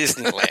Disneyland.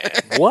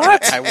 Disneyland.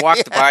 What? I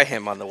walked by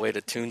him on the way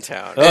to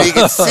Toontown. And you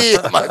can see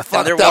it, my And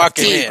fucked they're up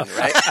walking teeth. in,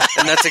 right?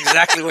 And that's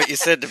exactly what you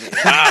said to me.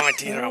 My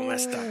teeth are all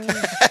messed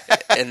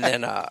up. And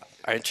then I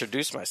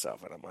introduced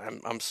myself, and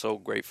I'm so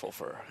grateful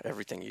for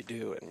everything you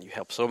do, and you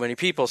help so many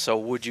people. So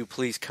would you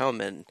please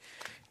come and,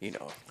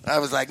 I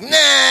was like,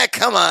 nah,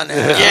 come on now.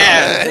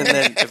 Yeah. And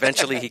then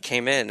eventually he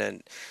came in,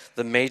 and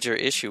the major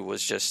issue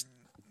was just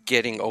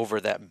getting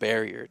over that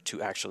barrier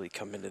to actually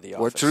come into the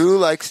office. What Drew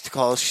likes to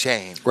call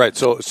shame. Right.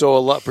 So a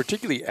lot,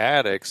 particularly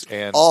addicts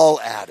and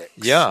all addicts.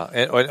 Yeah,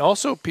 and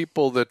also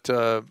people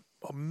that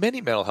many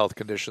mental health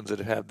conditions that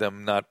have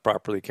them not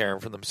properly caring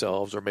for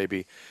themselves, or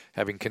maybe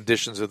having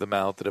conditions of the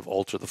mouth that have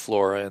altered the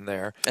flora in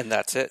there. And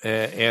that's it.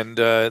 And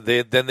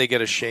they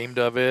get ashamed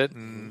of it,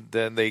 and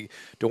then they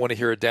don't want to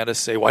hear a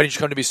dentist say, "Why didn't you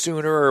come to me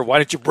sooner?" or "Why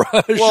didn't you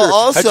brush?" Well, or,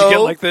 also, how'd you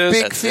get like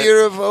this? big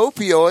fear of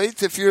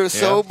opioids. If you're a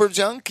sober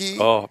junkie,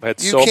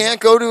 you can't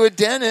go to a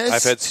dentist.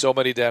 I've had so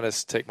many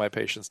dentists take my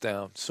patients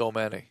down. So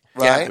many.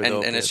 Right.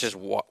 Yeah, and it's just,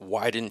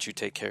 why didn't you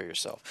take care of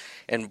yourself?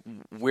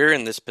 And we're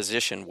in this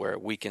position where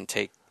we can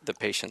take the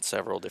patient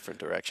several different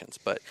directions,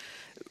 but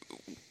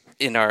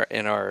in our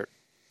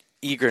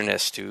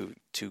eagerness to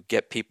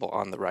get people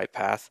on the right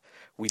path,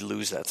 we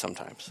lose that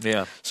sometimes.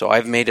 Yeah. So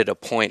I've made it a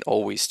point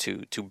always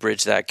to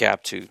bridge that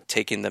gap to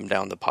taking them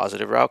down the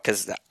positive route,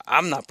 because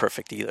I'm not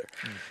perfect either.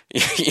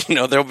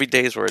 There'll be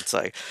days where it's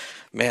like,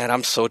 man,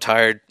 I'm so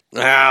tired.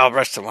 I'll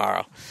brush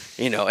tomorrow.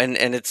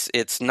 And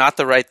it's not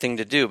the right thing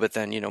to do, but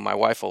then, my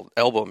wife will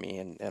elbow me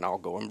and I'll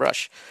go and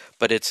brush.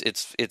 But it's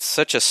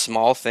such a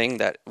small thing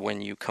that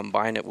when you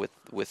combine it with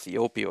the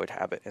opioid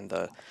habit and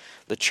the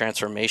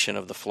transformation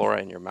of the flora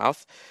in your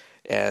mouth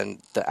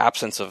and the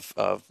absence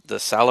of the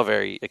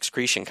salivary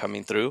excretion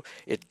coming through,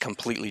 it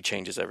completely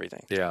changes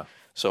everything. Yeah.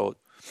 So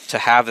to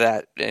have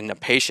that in a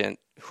patient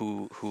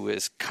who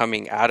is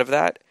coming out of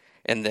that,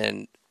 and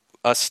then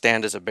us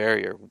stand as a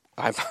barrier,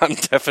 I'm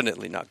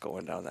definitely not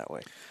going down that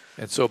way.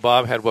 And so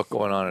Bob had what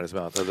going on in his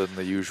mouth other than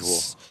the usual?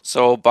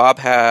 So Bob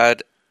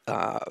had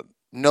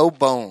no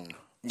bone.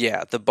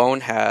 Yeah, the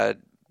bone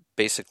had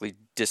basically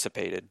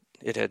dissipated.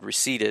 It had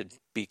receded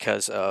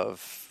because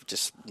of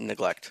just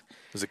neglect.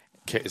 Is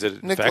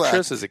it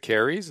infectious? Is it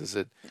caries? Is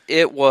it?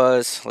 It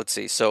was. Let's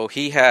see. So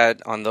he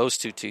had on those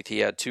two teeth, he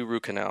had 2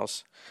 root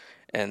canals.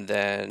 And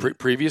then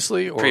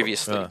previously,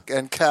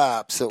 and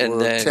caps that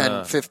were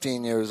 10,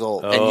 15 years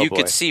old, and you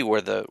could see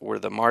where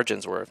the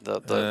margins were,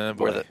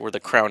 where the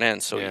crown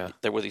ends. So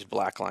there were these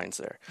black lines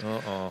there.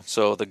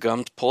 So the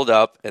gums pulled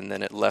up, and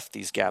then it left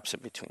these gaps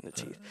in between the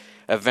teeth.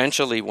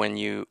 Eventually, when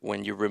you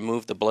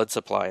remove the blood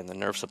supply and the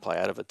nerve supply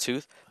out of a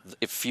tooth,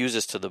 it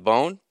fuses to the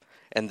bone,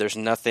 and there's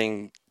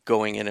nothing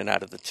going in and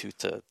out of the tooth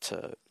to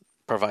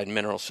provide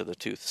minerals to the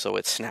tooth, so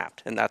it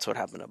snapped, and that's what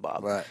happened to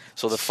Bob. Right.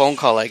 So the phone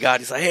call I got,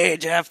 he's like, "Hey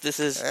Jeff, this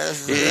is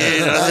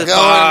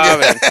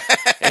Bob,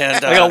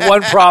 and I got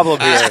one problem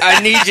here.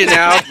 I need you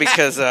now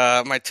because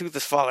my tooth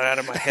is falling out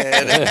of my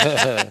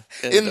head."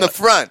 And, in the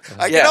front,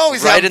 I can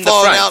always have it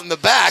falling out in the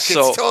back.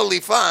 So, it's totally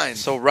fine.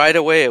 So right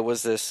away, it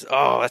was this.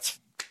 Let's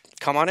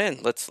come on in.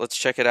 Let's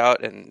check it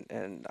out.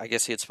 And I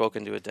guess he had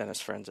spoken to a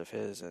dentist friends of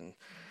his, and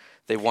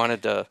they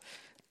wanted to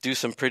do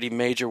some pretty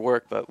major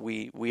work, but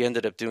we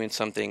ended up doing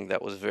something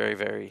that was very,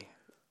 very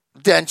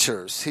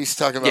Dentures. He's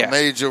talking about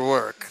major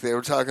work. They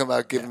were talking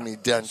about giving me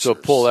dentures. So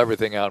pull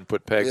everything out and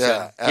put pegs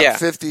in. At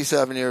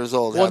 57 years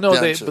old. Well, no,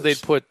 but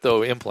they'd put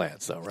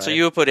implants though, right? So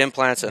you would put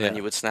implants and then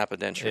you would snap a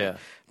denture. Yeah.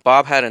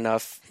 Bob had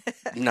enough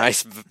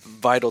nice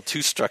vital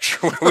tooth structure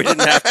where we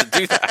didn't have to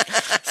do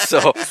that.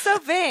 So he's so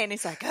vain.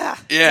 He's like,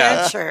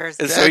 dentures.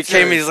 And so he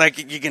came and he's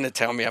like, "You're going to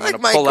tell me I'm going to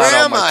pull out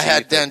all my teeth?" My grandma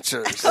had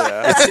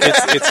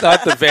dentures. It's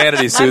not the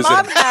vanity, Susan.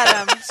 My mom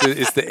had them.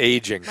 It's the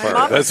aging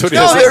part. That's what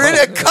no, they're in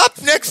a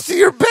cup next to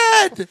your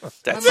bed.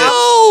 That's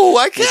no,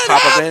 I can't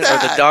have them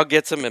that. Or the dog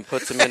gets them and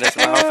puts them in his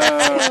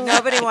mouth.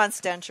 Nobody wants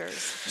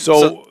dentures.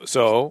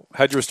 So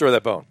how'd you restore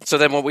that bone? So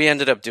then what we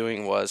ended up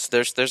doing was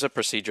there's a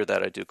procedure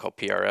that I do called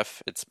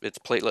PRF. It's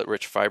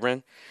platelet-rich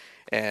fibrin,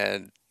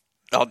 and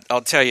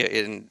I'll tell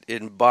you,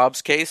 in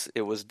Bob's case,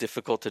 it was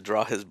difficult to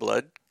draw his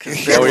blood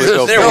because there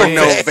were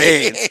no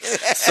veins.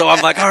 So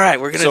I'm like, all right,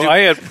 we're going to do... So I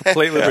had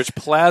platelet-rich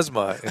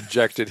plasma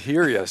injected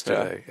here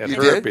yesterday at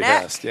her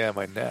behest. Yeah,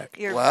 my neck.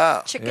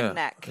 Your chicken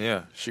neck.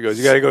 Yeah. She goes,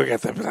 you got to go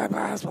get the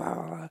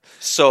plasma.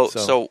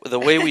 So the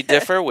way we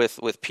differ with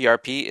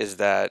PRP is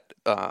that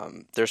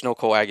there's no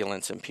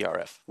coagulants in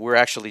PRF. We're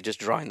actually just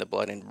drawing the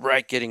blood and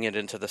getting it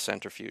into the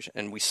centrifuge.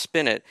 And we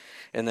spin it,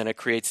 and then it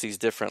creates these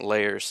different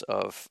layers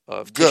of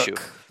tissue.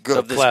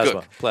 Of this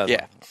plasma.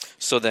 Yeah.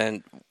 So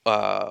then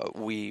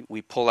we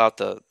pull out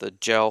the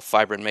gel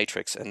fibrin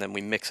matrix, and then we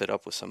mix it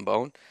up with some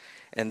bone.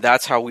 And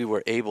that's how we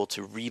were able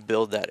to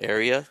rebuild that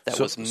area that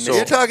was missing.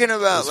 You're talking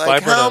about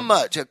like how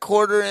much? A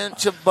quarter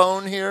inch of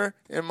bone here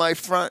in my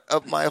front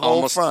of my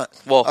whole front.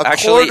 Well,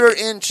 actually, quarter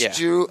inch,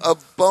 Jew,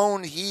 of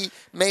bone he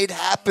made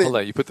happen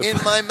in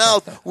my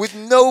mouth with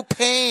no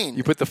pain.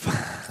 You put the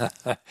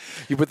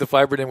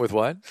fibrin in with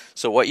what?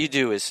 So what you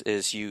do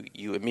is you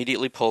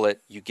immediately pull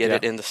it, you get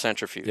it in the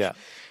centrifuge,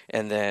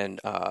 and then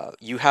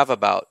you have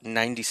about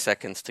 90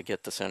 seconds to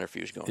get the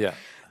centrifuge going. Yeah.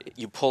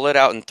 You pull it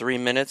out in 3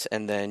 minutes,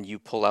 and then you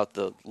pull out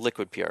the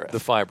liquid PRF. The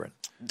fibrin.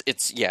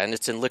 And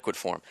it's in liquid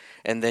form.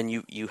 And then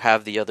you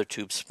have the other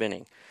tubes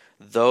spinning.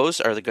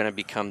 Those are going to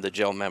become the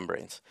gel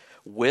membranes.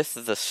 With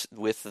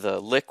the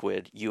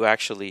liquid, you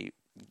actually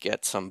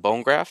get some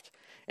bone graft,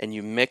 and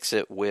you mix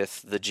it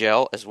with the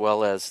gel as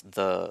well as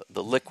the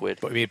liquid.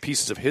 But I mean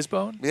pieces of his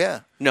bone? Yeah.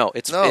 No,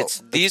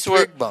 these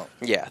were pig bone.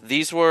 Yeah,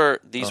 these were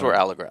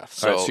allografts.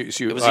 So,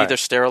 it was either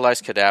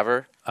sterilized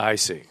cadaver. I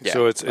see. Yeah.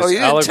 So it's you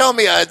didn't tell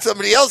me I had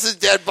somebody else's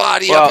dead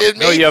body up in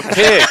me. No, you have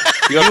pig.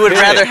 You would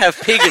rather have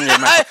pig in your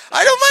mouth.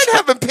 I don't mind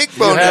having pig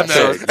bone in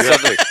there.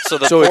 So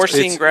the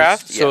porcine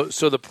graft.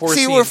 So the porcine.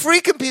 See, we're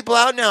freaking people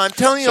out now. I'm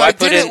telling you,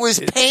 it was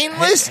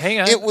painless. Hang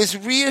on. It was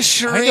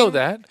reassuring. I know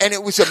that. And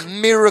it was a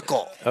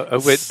miracle. But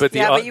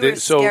fibrin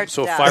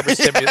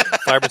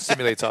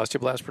stimulates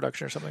osteoblast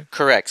production or something?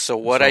 Correct. So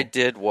what I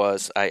did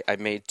was I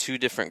made two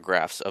different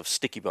grafts of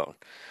sticky bone.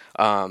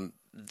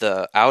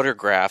 The outer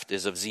graft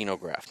is of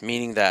xenograft,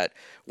 meaning that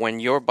when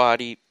your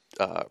body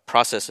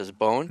processes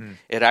bone,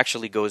 it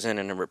actually goes in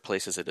and it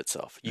replaces it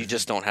itself. You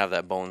just don't have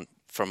that bone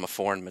from a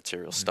foreign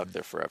material stuck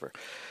there forever.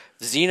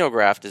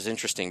 Xenograft is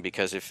interesting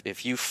because if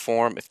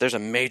there's a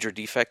major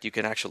defect, you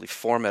can actually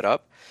form it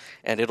up,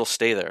 and it'll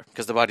stay there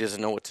because the body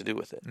doesn't know what to do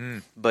with it.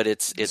 But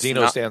it's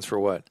Xeno stands for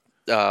what?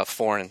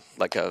 Foreign,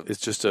 like it's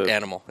just an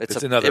animal.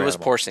 It's another. It was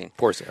animal. porcine.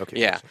 Porcine.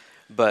 Okay. Yeah,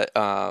 but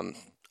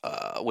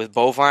with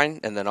bovine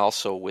and then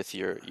also with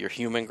your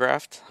human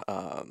graft,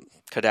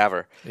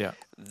 cadaver,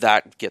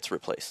 that gets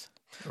replaced.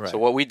 Right. So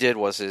what we did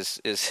was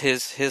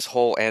his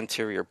whole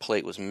anterior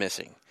plate was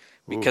missing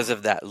because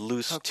of that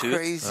loose tooth. How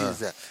crazy is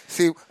that?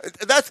 See,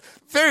 that's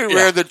very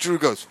rare that Drew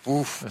goes,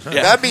 oof.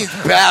 That means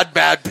bad.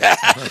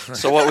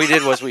 So what we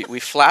did was we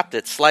flapped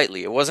it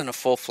slightly. It wasn't a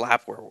full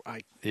flap where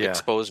I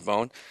exposed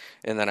bone,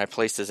 and then I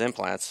placed his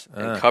implants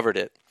and covered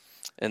it.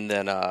 And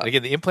then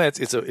again, the implants,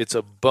 it's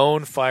a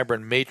bone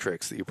fibrin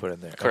matrix that you put in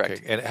there. Correct.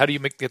 Okay. And how do you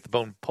get the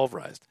bone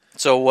pulverized?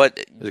 So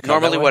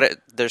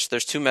there's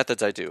two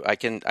methods I do. I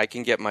can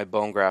get my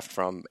bone graft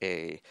from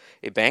a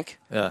bank,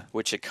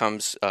 which it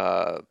comes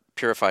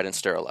purified and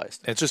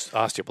sterilized. And it's just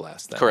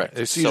osteoblast. Then, correct.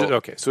 Right?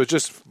 So it's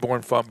just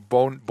bone forming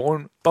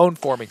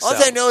cells.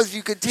 All I know is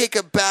you could take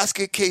a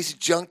basket case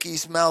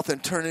junkie's mouth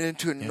and turn it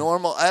into a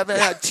normal. I haven't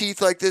had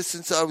teeth like this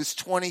since I was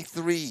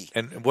 23.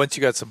 And once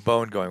you got some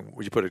bone going,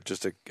 would you put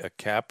just a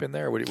cap in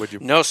there? Or would you?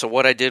 No. So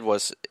what I did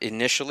was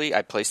initially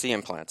I placed the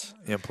implants.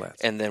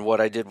 And then what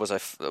I did was I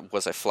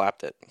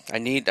flapped it. I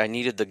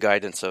needed the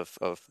guidance of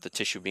the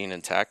tissue being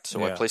intact,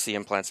 so I placed the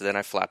implants and then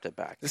I flapped it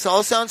back. This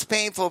all sounds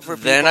painful for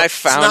people. Then I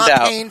found it's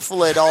not out painful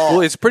at all.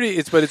 Well, it's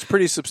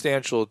pretty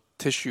substantial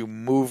tissue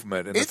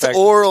movement. And it's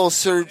oral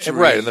surgery,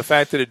 right? And the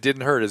fact that it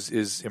didn't hurt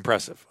is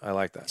impressive. I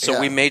like that. So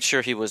we made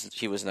sure he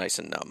was nice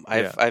and numb.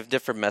 I have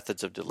different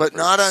methods of delivery, but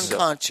not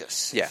unconscious.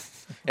 So, yeah.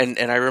 And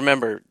I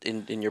remember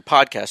in your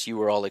podcast you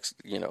were all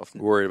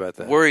worried about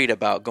that, worried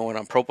about going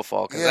on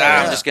propofol because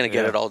I'm just going to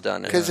get it all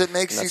done because it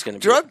makes you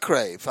drug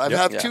crave. I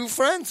have two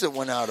friends that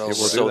went out over.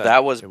 So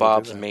that was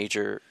Bob's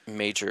major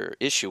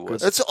issue.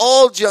 That's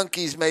all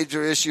junkies'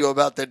 major issue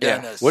about the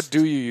dentist. What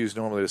do you use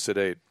normally to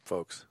sedate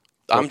folks?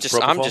 I'm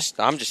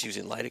just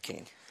using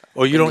lidocaine.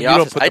 Oh, you don't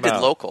put them I did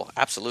out. local,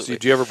 absolutely. So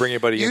did you ever bring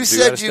anybody in You to do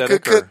said you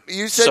anesthetic? could.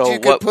 You said you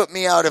could put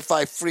me out if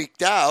I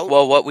freaked out.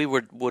 Well, what we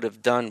would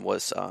have done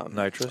was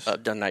nitrous.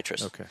 Done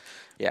nitrous. Okay.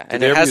 Yeah,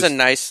 and it has a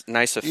nice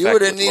effect. You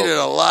would have needed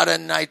a lot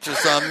of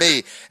nitrous on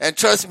me. And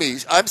trust me,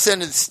 I'm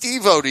sending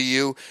Steve-O to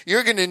you.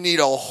 You're going to need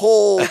a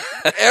whole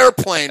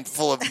airplane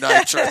full of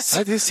nitrous.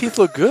 His teeth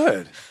look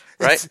good.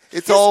 Right?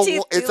 It's all.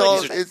 teeth It's do all.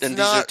 look good. It's and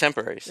not. these are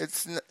temporaries.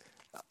 It's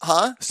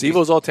huh?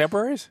 Steve-O's all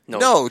temporaries?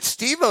 No,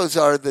 Steve-O's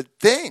are the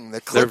thing, the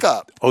click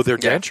up. Oh, they're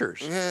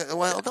dentures. Yeah,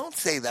 well, don't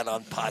say that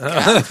on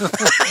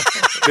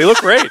podcast. They look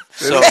great.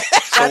 So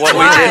what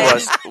we did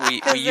was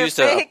we they're used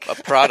a fake.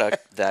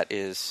 product that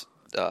is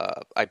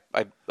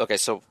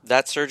so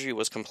that surgery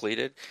was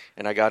completed,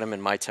 and I got him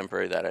in my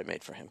temporary that I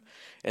made for him.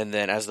 And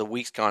then as the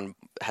weeks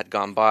had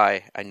gone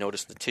by, I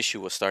noticed the tissue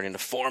was starting to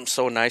form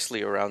so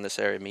nicely around this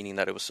area, meaning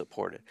that it was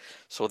supported.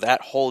 So that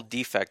whole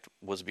defect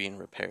was being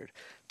repaired.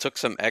 Took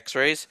some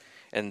x-rays,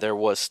 and there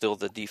was still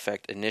the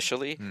defect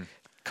initially. A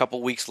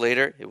couple weeks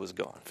later, it was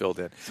gone. Filled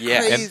in.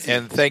 Yeah.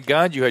 And thank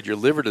God you had your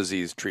liver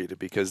disease treated,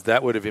 because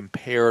that would have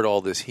impaired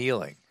all this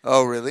healing.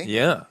 Oh, really?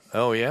 Yeah.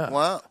 Oh, yeah.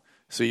 Wow.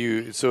 So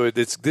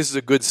this is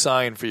a good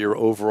sign for your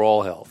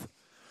overall health,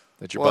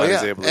 that your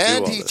body's able to do all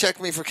and this. he checked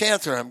me for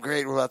cancer. I'm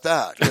great about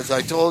that, because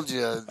I told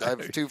you I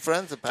have 2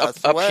 friends that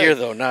passed Up away. here,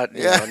 though, not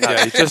Yeah,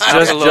 not just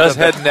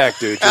head and neck,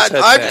 dude. Just head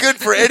and I'm neck. good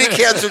for any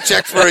cancer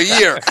check for a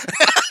year.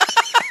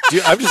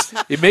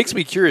 It makes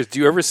me curious. Do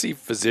you ever see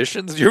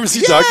physicians? Do you ever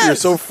see doctors? You're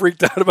so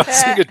freaked out about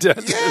seeing a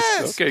dentist.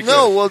 Yes. Okay.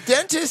 No. Good. Well,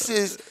 dentist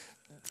is.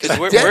 'Cause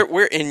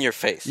we're in your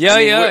face. Yeah, I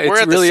mean, yeah. We're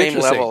It's at really the same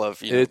interesting. level of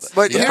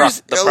But the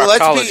here's the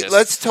proctologist.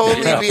 let's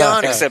totally be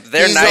honest. Except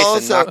they're He's nice also-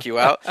 and knock you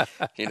out.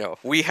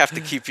 We have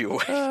to keep you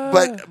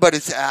away. But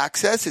it's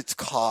access, it's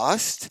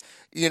cost.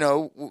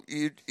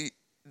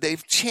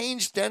 They've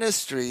changed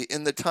dentistry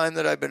in the time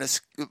that I've been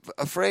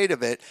afraid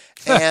of it,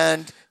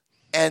 and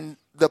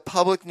the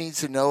public needs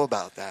to know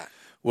about that.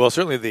 Well,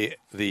 certainly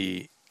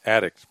the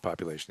addict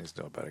population needs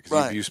to know about it,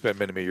 because Right. you spent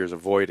many years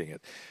avoiding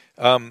it.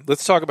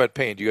 Let's talk about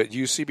pain. Do you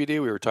use CBD?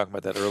 We were talking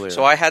about that earlier.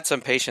 So I had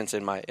some patients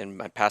in my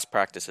past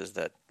practices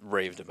that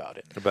raved about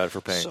it. About it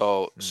for pain.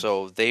 So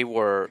they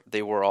were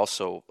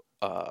also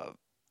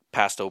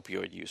past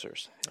opioid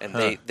users,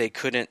 and they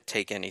couldn't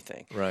take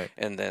anything. Right.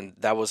 And then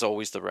that was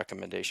always the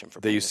recommendation for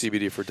They pain. use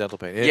CBD for dental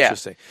pain. Yeah.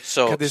 Interesting.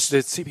 So- God, this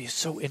CBD is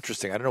so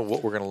interesting. I don't know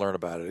what we're going to learn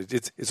about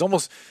it. It's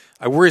almost.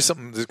 I worry there's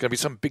going to be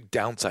some big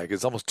downside, because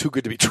it's almost too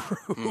good to be true.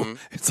 Mm-hmm.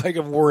 It's like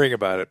I'm worrying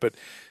about it, but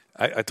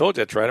I told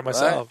you I tried it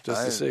myself Right.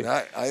 just to see.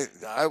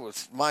 I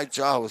was, my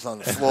jaw was on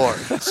the floor.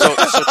 So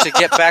to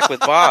get back with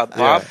Bob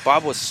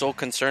Bob was so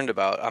concerned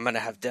about, I'm going to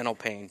have dental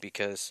pain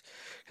because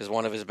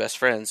one of his best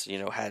friends,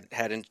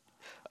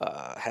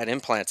 had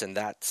implants, and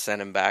that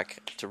sent him back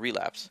to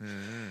relapse.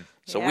 Mm-hmm.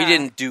 So we Yeah.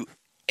 didn't do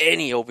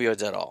any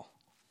opioids at all.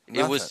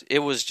 Nothing. It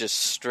was just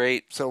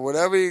straight. So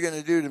whatever you're going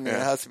to do to me, it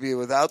has to be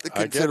without the I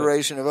get it.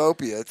 consideration of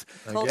opiates,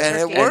 Cold and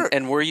it turkey. worked.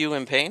 And were you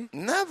in pain?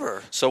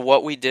 Never. So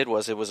what we did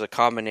was, it was a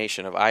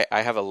combination of, I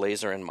have a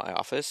laser in my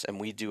office, and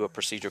we do a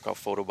procedure called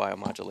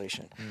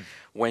photobiomodulation.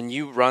 When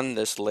you run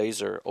this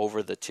laser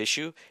over the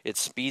tissue, it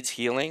speeds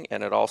healing,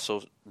 and it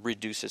also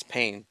reduces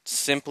pain,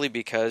 simply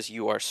because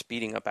you are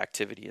speeding up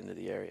activity into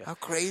the area. How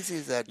crazy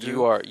is that, dude?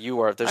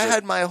 You are. I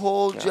had my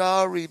whole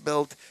jaw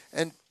rebuilt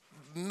and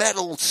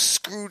metal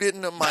screwed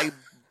into my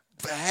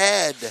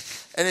head,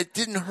 and it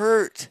didn't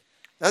hurt.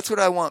 That's what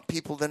I want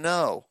people to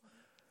know.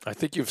 I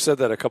think you've said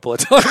that a couple of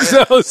times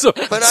now.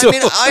 But I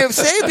mean, I am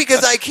saying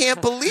because I can't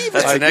believe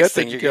That's it. I the get next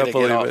that thing you you're can't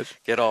going to believe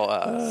get all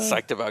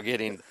psyched about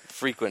getting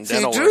frequent See,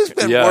 dental Drew's work.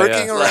 been Yeah,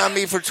 working yeah. around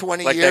me for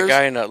 20 Like years. that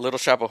guy in Little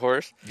Shop of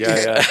Horrors.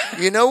 yeah.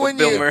 You know when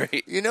Bill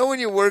Murray. you know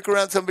when you work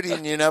around somebody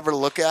and you never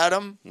look at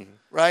them,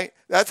 right?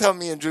 That's how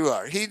me and Drew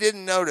are. He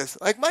didn't notice.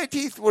 Like my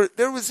teeth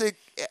there was a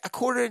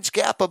 1/4-inch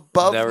gap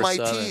above Never my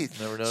saw that. teeth.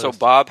 Never noticed. So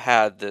Bob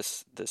had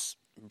this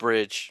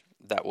bridge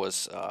that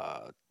was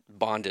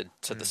bonded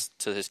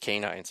to his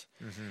canines,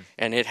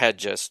 and it had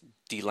just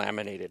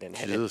delaminated and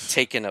had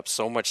taken up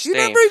so much You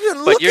stain. never even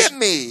But look you're- at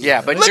me.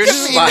 Yeah, but look you're at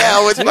me smiling.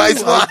 now with my I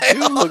smile.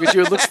 do look at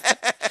you.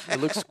 It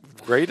looks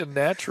great and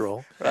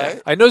natural. Right?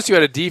 I noticed you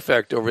had a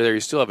defect over there. You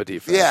still have a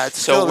defect. Yeah, it's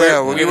So still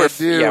there. We're gonna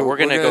do. we're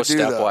gonna go do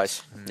those.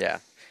 stepwise. Yeah,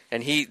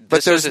 and But this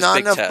was there's his not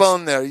big enough test.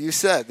 bone there. You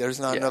said there's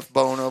not Yeah. enough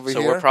bone over So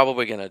here. we're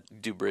probably gonna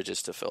do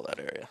bridges to fill that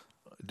area.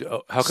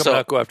 How come So-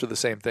 not go after the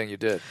same thing you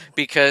did?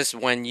 Because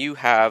when you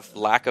have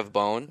lack of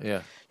bone,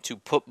 Yeah. to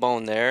put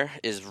bone there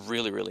is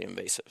really, really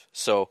invasive.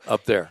 So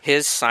Up there.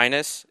 his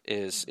sinus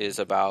is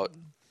about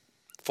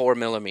 4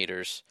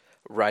 millimeters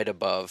right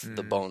above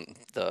the bone,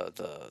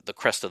 the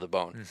crest of the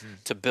bone.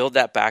 To build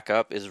that back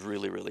up is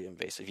really, really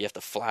invasive. You have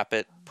to flap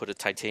it, put a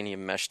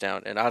titanium mesh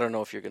down, and I don't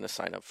know if you're going to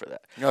sign up for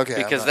that. Okay,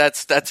 because I'm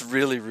not. that's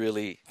really,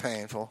 really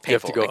painful. You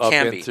have to go It up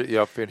can in, be.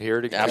 up in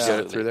here to get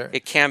Absolutely. it through there?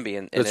 It can be,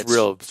 and That's it's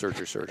real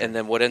surgery. And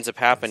then what ends up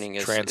happening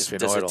is does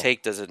Transsphenoidal. it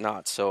take, does it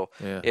not? So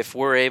Yeah. if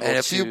we're able And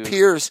if to... you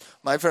pierce,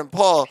 my friend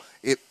Paul,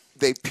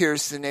 they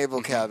pierce the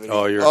navel cavity.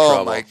 Oh, you're in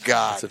trouble. My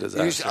God! It's a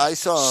disaster. I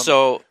saw them.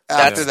 So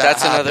after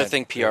that's that another happened.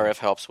 thing PRF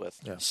helps with.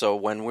 Yeah. So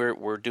when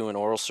we're doing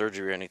oral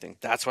surgery or anything,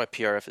 that's why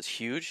PRF is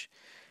huge,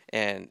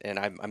 and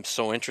I'm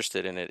so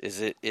interested in it.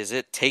 Is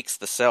it takes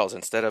the cells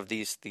instead of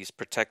these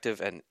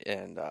protective and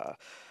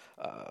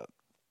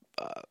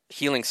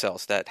healing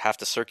cells that have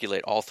to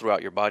circulate all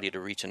throughout your body to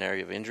reach an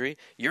area of injury.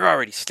 You're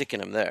already sticking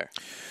them there.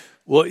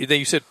 Well, then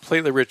you said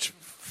platelet-rich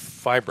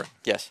fibrin.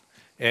 Yes.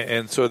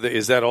 And so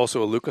is that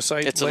also a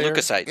leukocyte It's layer? a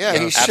leukocyte. Yeah,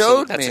 he Absolutely.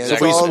 showed That's me. It's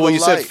exactly all Well, the you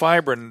said light.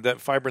 fibrin. That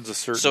fibrin's a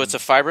certain... So it's a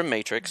fibrin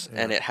matrix,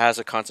 and it has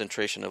a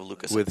concentration of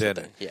leukocytes Within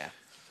it. Yeah.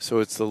 So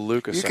it's the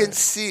leukocyte. You can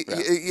see.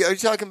 Are you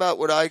talking about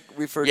what I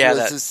refer Yeah, to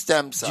as that- the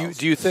stem cells?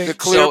 Do you think... the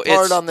clear So part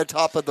it's- on the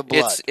top of the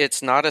blood?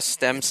 It's not a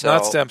stem cell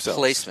not stem cells.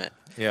 placement.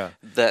 Yeah.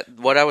 That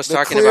what I was the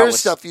talking clear about was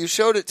stuff. You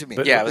showed it to me.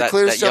 But- Yeah, the that-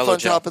 clear that stuff yellow on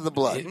gel. top of the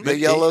blood. But The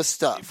yellow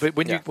stuff. But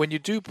when Yeah. you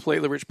do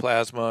platelet-rich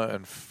plasma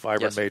and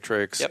fibrin Yes.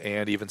 matrix Yep.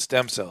 and even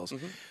stem cells,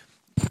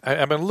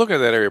 I've been looking at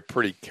that area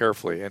pretty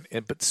carefully,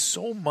 but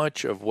so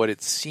much of what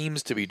it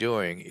seems to be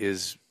doing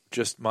is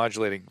just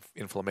modulating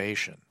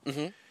inflammation.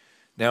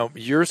 Now,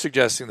 you're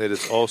suggesting that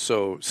it's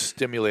also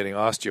stimulating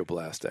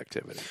osteoblast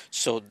activity.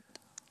 So,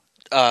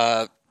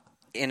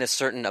 in a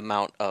certain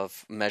amount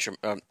of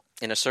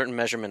in a certain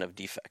measurement of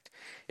defect,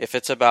 if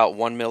it's about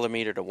 1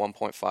 millimeter to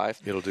 1.5,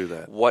 It'll do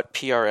that. What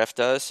PRF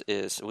does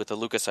is with the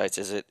leukocytes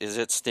is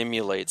it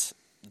stimulates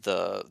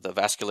the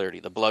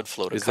vascularity, the blood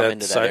flow to come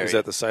into that area. Is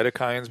that the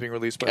cytokines being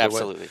released by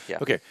Absolutely, the way? yeah.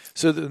 Okay,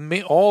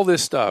 so all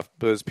this stuff,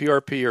 whether it's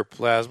PRP or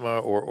plasma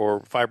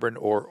or fibrin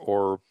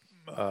or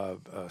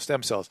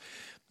stem cells,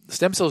 the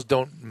stem cells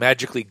don't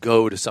magically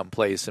go to some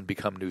place and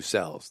become new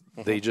cells.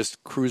 They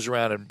just cruise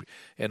around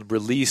and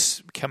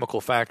release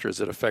chemical factors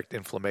that affect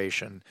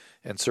inflammation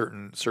and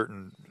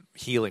certain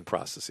healing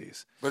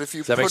processes. But if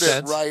you Does that put make it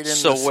sense? right in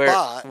So the where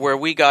spot, where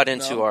we got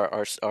into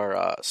our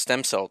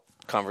stem cell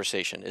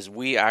conversation is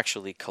we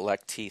actually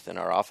collect teeth in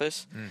our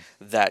office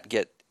that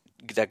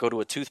go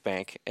to a tooth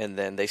bank, and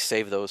then they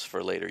save those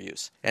for later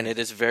use. And it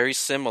is very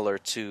similar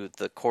to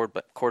the cord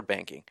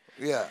banking.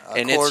 yeah,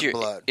 And cord it's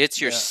blood.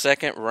 your Yeah.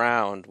 second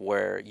round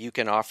where you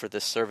can offer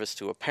this service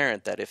to a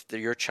parent that if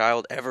your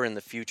child ever in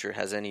the future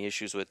has any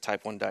issues with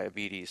type 1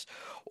 diabetes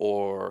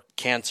or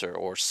cancer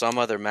or some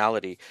other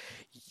malady,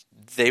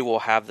 they will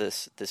have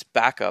this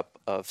backup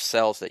of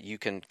cells that you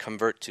can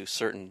convert to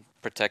certain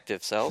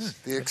protective cells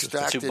The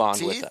extracted to bond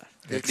teeth? with that.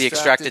 The The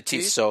extracted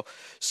teeth.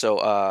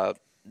 So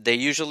they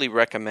usually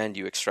recommend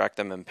you extract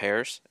them in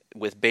pairs.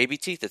 With baby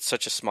teeth, it's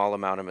such a small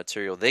amount of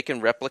material. They can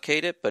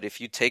replicate it, but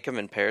if you take them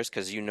in pairs,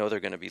 because you know they're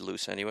going to be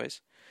loose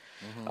anyways,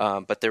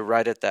 but they're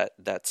right at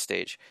that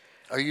stage.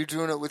 Are you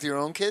doing it with your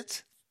own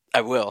kids?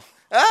 I will.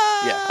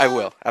 Ah! Yeah, I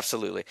will.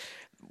 Absolutely.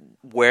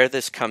 Where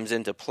this comes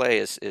into play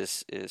is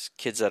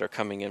kids that are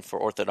coming in for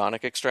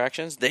orthodontic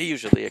extractions. They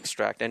usually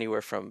extract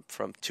anywhere from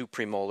 2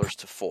 premolars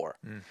to 4.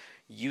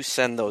 You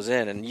send those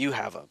in, and you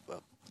have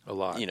A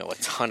lot. a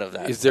ton of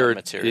that. Is there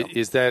material?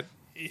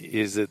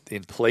 Is it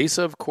in place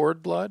of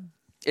cord blood?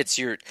 It's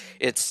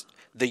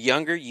the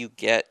younger you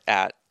get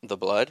at the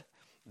blood,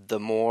 the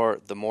more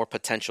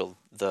potential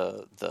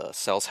the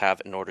cells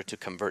have in order to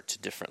convert to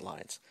different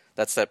lines.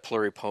 That's that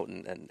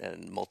pluripotent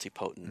and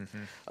multipotent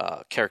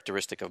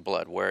characteristic of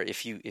blood, where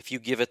if you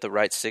give it the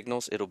right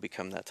signals, it'll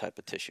become that type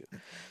of tissue.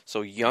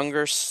 So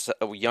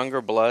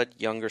younger blood,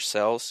 younger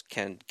cells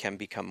can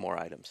become more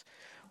items.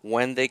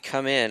 When they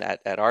come in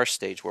at our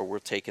stage where we're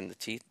taking the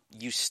teeth,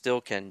 you still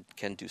can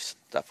do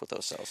stuff with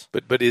those cells.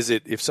 But is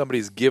it, if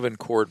somebody's given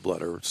cord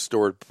blood or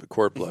stored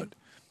cord blood,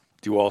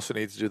 do you also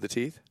need to do the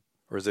teeth?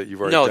 Or is it you've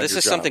already No, done this your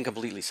is job? something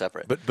completely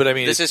separate. But I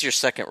mean, this is your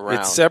second round.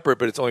 It's separate,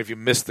 but it's only if you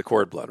miss the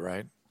cord blood,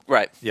 right?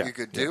 Right. Yeah, You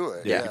could do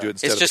it. Yeah, Yeah. you could do it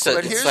instead It's just of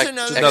But the here's cord it's blood.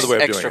 like another- Just another way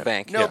of extra doing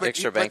bank. it. No, Yeah. but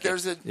extra but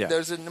banking.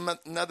 there's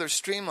another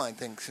streamlined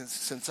thing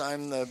since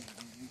I'm the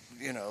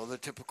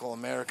typical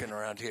American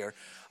around here.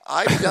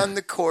 I've done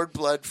the cord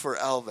blood for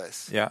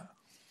Elvis. Yeah.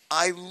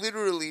 I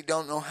literally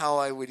don't know how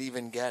I would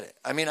even get it.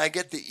 I mean, I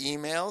get the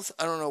emails.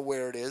 I don't know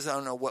where it is. I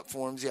don't know what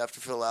forms you have to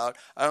fill out.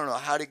 I don't know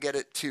how to get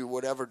it to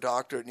whatever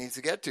doctor it needs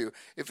to get to.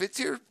 If it's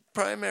your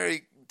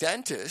primary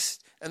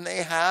dentist and they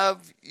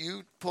have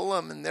you pull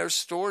them and they're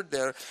stored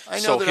there, I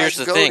know So that here's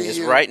I the go thing: to is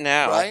you, right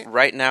now,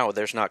 right?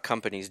 there's not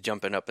companies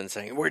jumping up and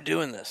saying we're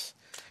doing this.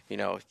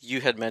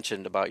 You had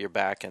mentioned about your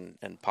back and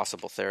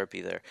possible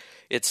therapy there.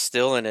 It's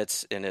still in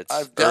its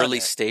I've done early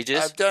it.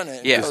 stages. I've done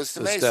it. Yeah. Costa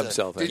The Mesa. stem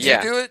cell thing. Did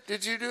Yeah. you do it?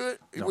 Did you do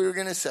it? We were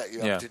going to set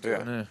you Yeah. up to do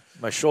it.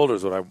 My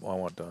shoulder's what I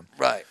want done.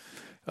 Right.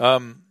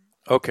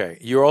 Okay.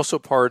 You're also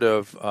part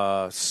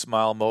of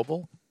Smile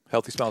Mobile,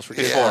 Healthy Smiles for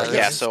Kids. Yeah. Yeah.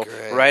 This is So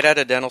great. right out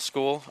of dental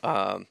school,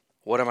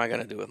 what am I going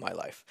to do with my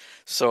life?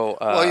 So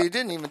Well, you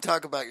didn't even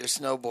talk about your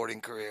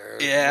snowboarding career.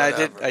 or yeah,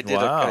 whatever. I did.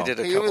 Wow. I did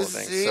a He couple was.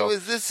 of things. He So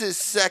was. This is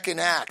second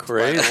act.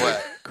 Crazy. By the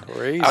way.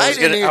 Crazy. I was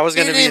didn't gonna- I was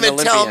even- gonna he be didn't an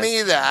even tell Olympian.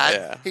 me that.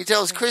 Yeah. He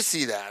tells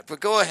Chrissy that.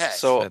 But go ahead.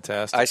 So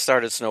Fantastic. I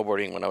started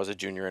snowboarding when I was a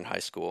junior in high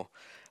school,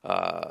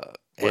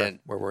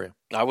 Where were you?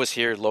 I was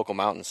here, local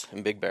mountains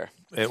in Big Bear.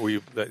 And were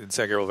you in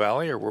San Gabriel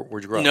Valley, or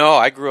where'd you grow up? No,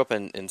 I grew up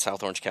in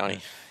South Orange County.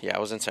 Yeah, I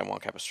was in San Juan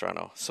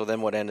Capistrano. So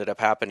then what ended up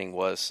happening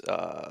was,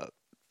 as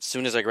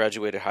soon as I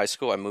graduated high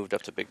school, I moved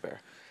up to Big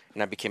Bear,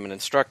 and I became an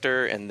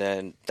instructor. And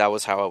then that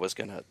was how I was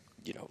gonna,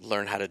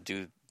 learn how to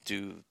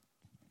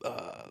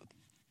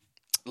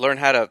learn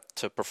how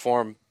to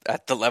perform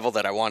at the level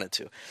that I wanted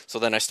to. So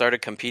then I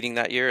started competing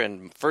that year,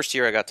 and first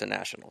year I got to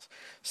nationals.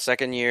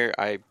 Second year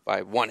I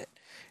won it.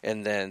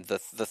 And then the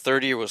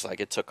third year was like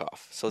it took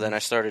off. So then I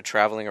started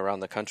traveling around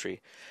the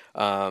country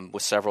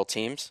with several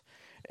teams.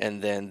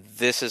 And then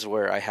this is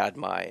where I had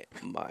my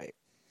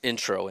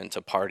intro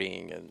into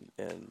partying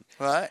and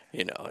right,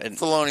 and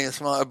felonious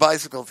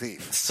bicycle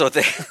thief. So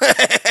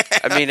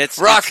it's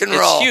rock and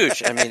roll. It's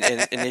huge. I mean,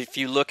 and if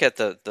you look at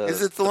the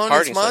is it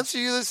Thelonious Monster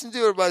you listen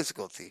to or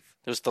Bicycle Thief?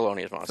 It was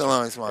Thelonious Monster.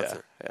 Thelonious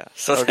Monster. Yeah.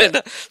 So then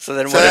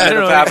what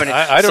ended up happening?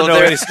 I don't know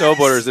any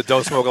snowboarders that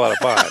don't smoke a lot of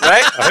pot.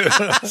 Right.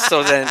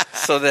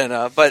 so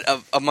then, but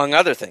among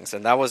other things,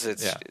 and that was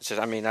it. Yeah. It's just,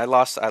 I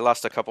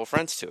lost a couple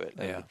friends to it.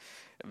 Yeah.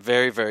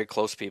 Very, very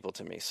close people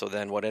to me. So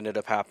then what ended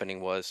up happening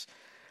was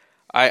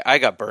I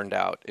got burned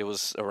out. It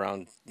was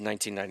around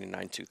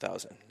 1999,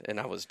 2000, and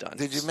I was done.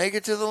 Did you make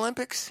it to the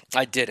Olympics?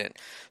 I didn't.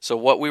 So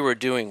what we were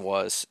doing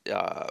was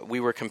we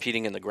were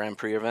competing in the Grand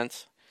Prix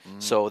events.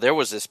 So there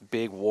was this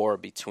big war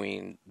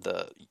between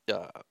the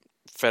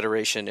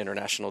Federation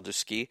International du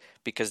Ski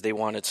because they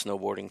wanted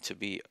snowboarding to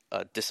be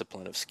a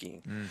discipline of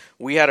skiing.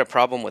 We had a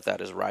problem with that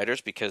as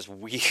riders because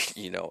we,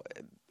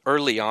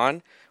 early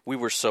on, we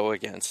were so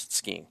against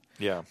skiing.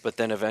 Yeah. But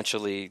then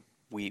eventually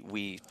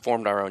we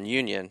formed our own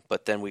union,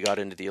 but then we got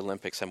into the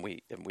Olympics and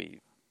we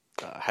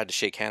had to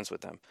shake hands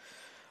with them.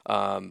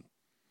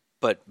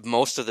 But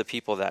most of the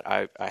people that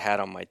I had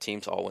on my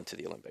teams all went to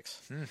the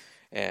Olympics.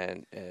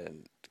 And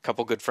a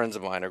couple good friends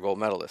of mine are gold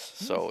medalists.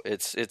 So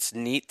it's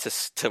neat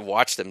to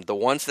watch them. The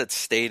ones that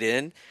stayed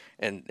in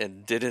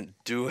and didn't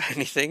do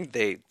anything,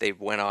 they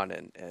went on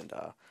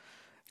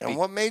and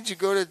what made you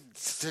go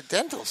to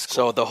dental school?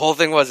 So the whole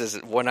thing was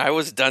when I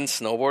was done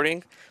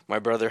snowboarding, my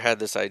brother had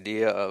this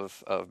idea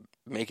of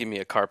making me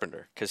a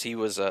carpenter because he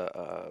was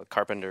a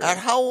carpenter. At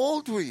how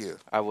old were you?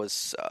 I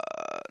was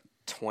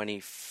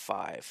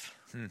 25.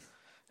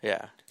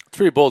 Yeah. It's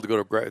pretty bold to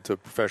go to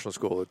professional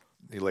school at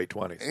the late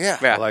 20s. Yeah.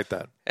 I like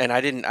that. And I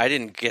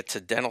didn't get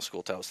to dental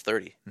school till I was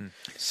 30.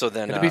 So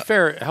then, and to be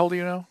fair, how old are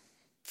you now?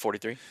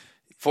 43.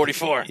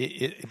 44.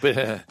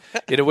 But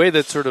in a way,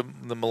 that's sort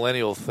of the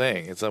millennial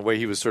thing. It's a way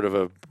he was sort of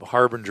a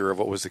harbinger of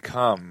what was to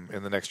come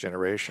in the next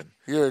generation.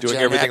 You're doing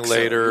Gen everything Xer.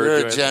 later.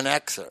 You're a Gen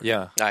Xer.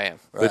 Yeah, I am.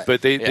 Right.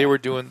 But they were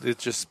doing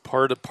it's just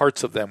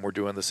parts of them were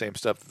doing the same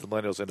stuff that the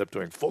millennials end up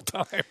doing full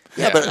time.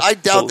 Yeah, but I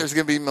doubt there's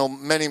going to be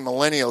many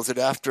millennials that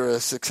after a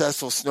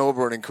successful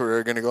snowboarding career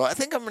are going to go, I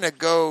think I'm going to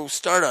go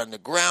start on the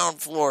ground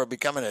floor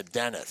becoming a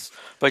dentist.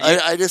 But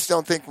I just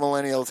don't think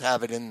millennials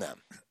have it in them.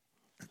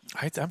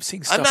 I'm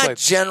seeing stuff I'm not like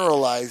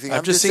generalizing.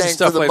 I'm just seeing saying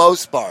stuff for the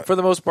most part. For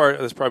the most part,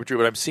 that's probably true,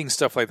 but I'm seeing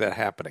stuff like that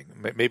happening.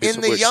 Maybe in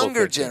the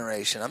younger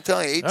generation. I'm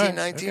telling you, 18,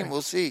 19, okay.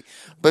 We'll see.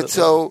 But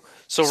so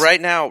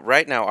right now,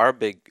 our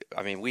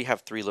we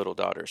have 3 little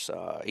daughters,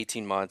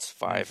 18 months,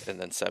 5, and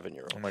then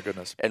 7-year-old. Oh my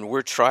goodness! And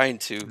we're trying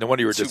to. No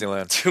wonder you were at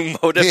Disneyland. To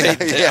motivate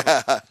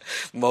them,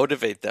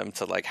 motivate them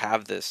to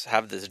have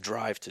this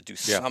drive to do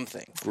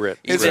something. Grit.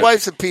 His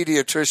wife's a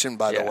pediatrician,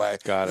 by the way.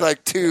 Got it.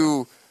 Like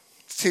two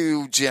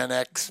Gen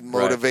X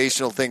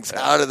motivational things.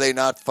 How do they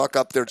not fuck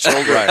up their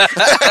children?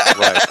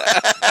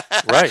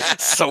 Right.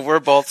 So we're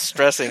both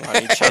stressing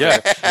on each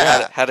other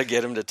how to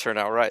get them to turn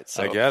out right.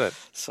 So, I get it.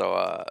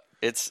 So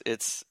it's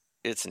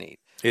neat.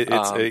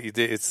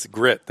 It's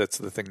grit. That's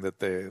the thing that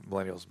the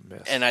millennials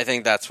miss, and I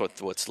think that's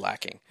what's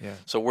lacking. Yeah.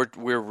 So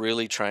we're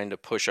really trying to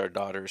push our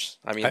daughters.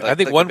 I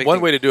think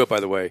one way to do it, by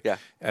the way,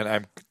 and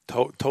I'm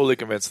totally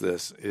convinced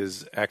this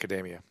is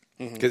academia.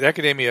 Because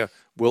academia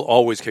will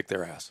always kick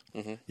their ass.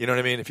 You know what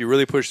I mean? If you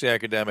really push the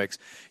academics,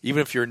 even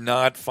if you're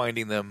not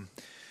finding them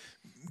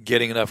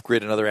getting enough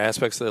grit in other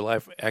aspects of their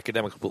life,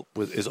 academics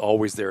is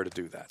always there to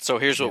do that. So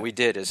here's what we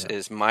did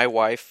is my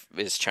wife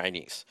is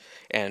Chinese.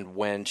 And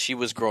when she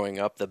was growing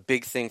up, the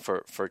big thing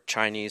for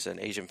Chinese and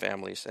Asian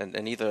families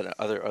and even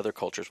other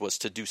cultures was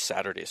to do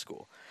Saturday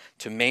school,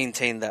 to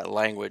maintain that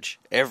language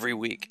every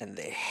week, and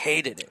they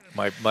hated it.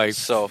 My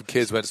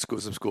kids went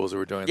to some schools that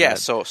were doing that. Yeah,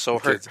 so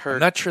her I'm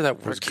not sure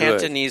that was her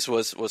Cantonese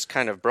was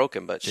kind of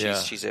broken, but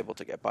she's able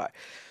to get by.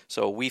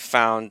 So we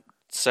found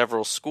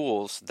several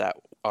schools that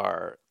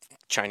are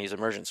Chinese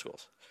immersion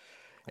schools.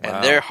 Wow.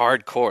 And they're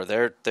hardcore.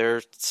 They're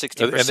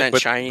 60%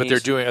 Chinese.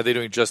 But are they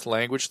doing just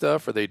language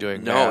stuff? Or are they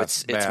doing no?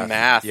 Math? It's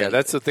math. Yeah,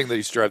 that's the thing that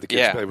used to drive the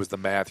kids. It was the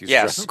math.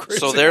 Yes.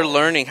 So they're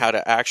learning how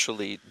to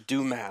actually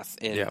do math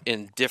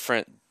in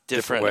different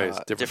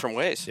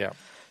ways. Yeah.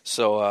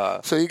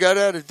 So you got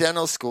out of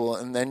dental school,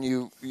 and then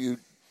you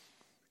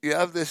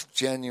have this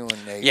genuine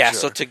nature. Yeah.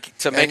 So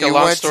to make a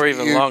long story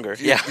even longer,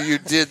 you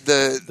did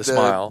the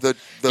smile, the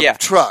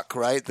truck,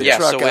 right? The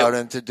truck out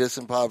into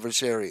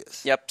disimpoverished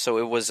areas. Yep. So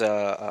it was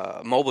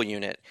a mobile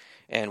unit,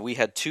 and we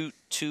had two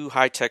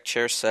high-tech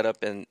chairs set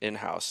up in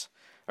house,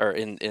 or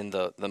in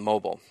the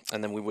mobile,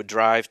 and then we would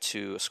drive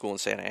to a school in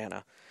Santa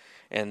Ana,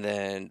 and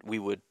then we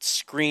would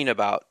screen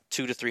about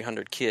 200 to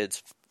 300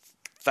 kids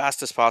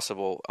fast as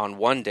possible on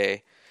one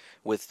day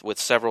with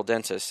several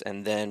dentists,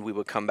 and then we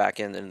would come back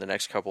in the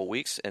next couple of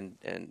weeks and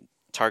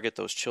target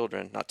those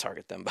children, not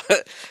target them,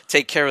 but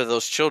take care of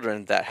those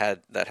children that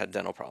had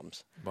dental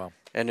problems. Wow.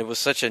 And it was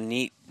such a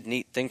neat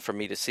thing for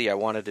me to see. I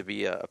wanted to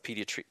be a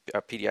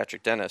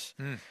pediatric dentist,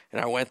 and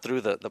I went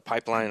through the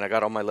pipeline, and I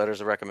got all my letters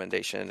of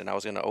recommendation, and I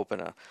was going to open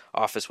an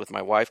office with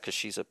my wife because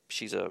she's a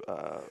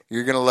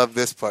You're going to love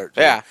this part.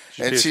 Yeah.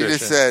 And she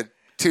just said,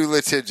 too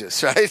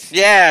litigious, right?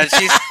 Yeah,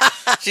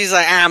 she's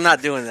like, I'm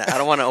not doing that. I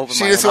don't want to open.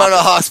 She just wanted a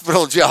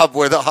hospital job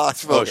where the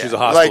hospital. Oh, she's a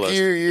hospitalist. Like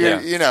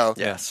you know.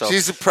 Yeah, so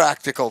she's a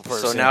practical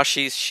person. So now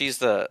she's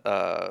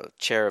the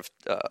chair of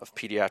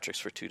pediatrics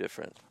for two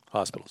different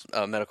hospitals,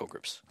 medical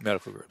groups.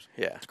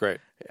 Yeah, it's great.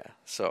 Yeah,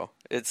 so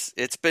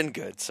it's been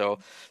good. So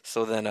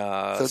then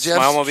so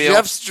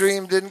Jeff's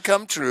dream didn't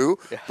come true,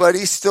 but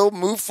he still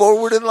moved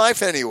forward in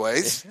life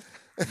anyways.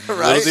 Right?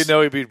 Little did he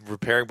know he'd be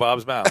repairing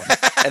Bob's mouth.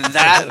 And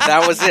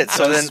that was it.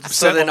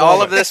 So then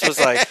all of this was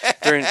like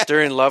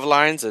during Love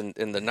Lines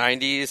in the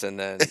 90s, and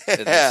then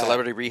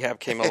Celebrity Rehab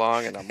came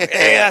along, and I'm like,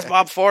 hey, that's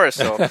Bob Forrest.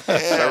 So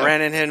I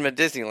ran into him at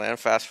Disneyland.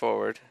 Fast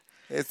forward.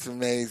 It's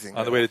amazing.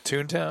 On the way to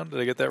Toontown? Did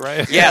I get that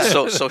right? Yeah,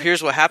 so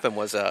here's what happened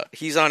was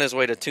he's on his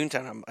way to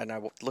Toontown, and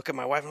I look at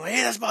my wife, and I'm like,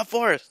 hey, that's Bob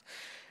Forrest.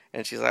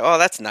 And she's like, oh,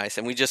 that's nice.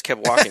 And we just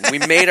kept walking. We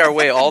made our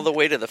way all the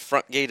way to the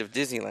front gate of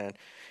Disneyland,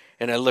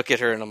 and I look at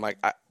her, and I'm like,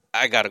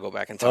 I got to go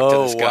back and talk to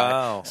this guy.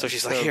 Wow. So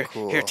she's like,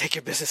 here, take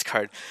your business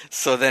card.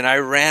 So then I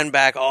ran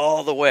back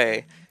all the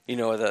way,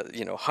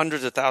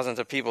 hundreds of thousands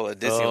of people at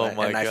Disneyland,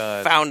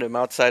 I found him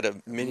outside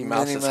of Minnie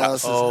Mouse's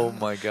house. Oh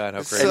my God,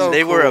 how great! So and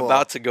they were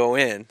about to go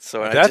in.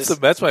 So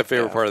that's my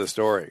favorite part of the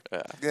story.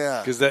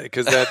 Yeah, because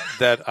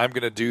that I'm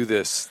going to do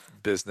this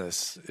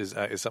business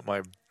is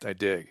something I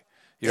dig.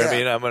 You know what I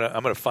mean?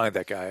 I'm gonna find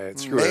that guy.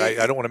 Screw it.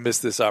 I don't want to miss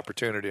this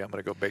opportunity. I'm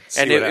gonna go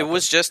see and what it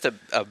was just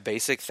a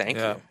basic thank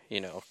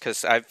you,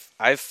 because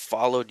I've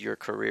followed your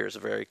careers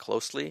very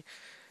closely,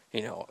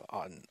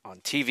 on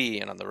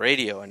TV and on the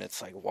radio, and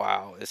it's like,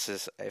 wow, this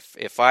is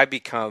if I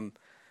become,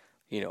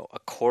 a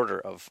quarter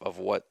of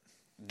what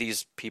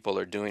these people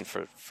are doing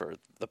for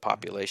the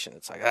population,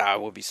 it's like I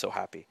will be so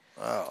happy.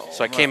 Oh,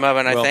 so I came up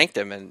and I thanked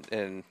him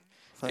and.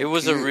 It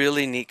was a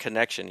really neat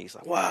connection. He's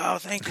like, "Wow,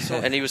 thank you so,"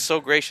 and he was so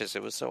gracious.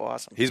 It was so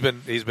awesome. He's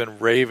been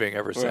raving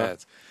ever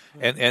since.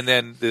 And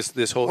then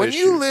this whole when issue.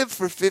 You lived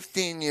for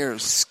 15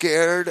 years,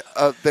 scared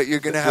that you're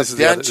going to have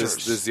dentures.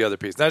 This is the other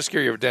piece. Not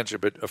scared you have a denture,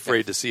 but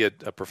afraid to see a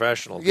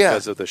professional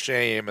because of the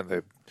shame and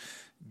the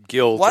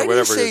guilt Why or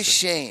whatever. Why do you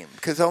say shame?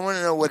 Because I want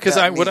to know what. Because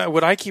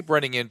what I keep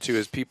running into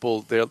is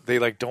people they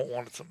like don't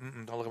want to.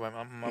 Don't look at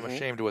my. I'm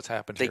ashamed of what's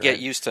happened. They here. get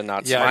used to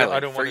not smiling I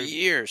don't for want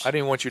years. I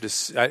didn't want you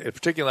to.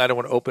 Particularly, I don't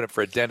want to open it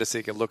for a dentist so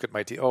you can look at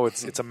my teeth. Oh,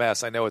 it's a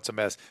mess. I know it's a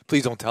mess.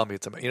 Please don't tell me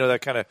it's a mess.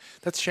 That kind of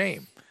that's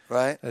shame.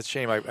 Right. That's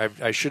shame.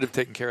 I should have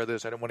taken care of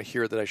this. I don't want to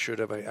hear that I should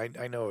have.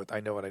 I know it. I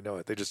know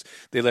it.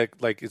 They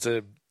like it's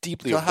a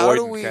deeply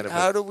avoidant kind of.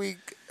 How do we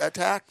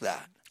attack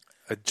that?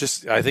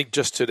 I think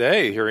just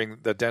today, hearing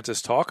the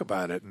dentist talk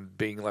about it and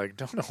being like,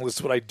 no, this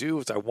is what I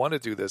do. I want to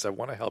do this. I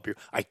want to help you.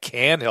 I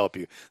can help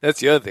you.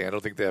 That's the other thing. I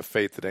don't think they have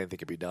faith that anything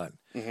can be done.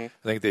 Mm-hmm.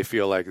 I think they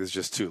feel like it's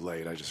just too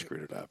late. I just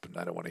screwed it up, and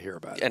I don't want to hear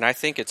about it. And I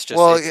think it's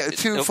just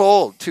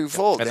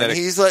twofold. And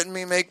he's letting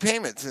me make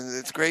payments, and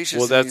it's gracious.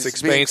 Well, that's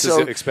expense is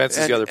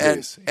the other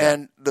piece.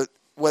 And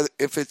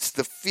if it's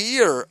the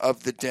fear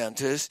of the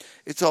dentist,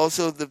 it's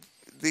also the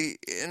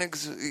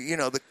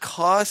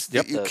cost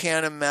that you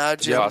can't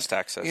imagine. Cost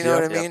access. You know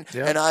what I mean?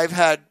 Yep. And I've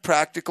had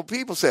practical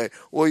people say,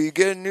 "Well, you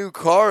get a new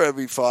car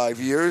every 5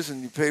 years,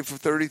 and you pay for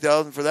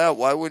 $30,000 for that.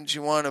 Why wouldn't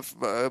you want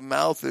a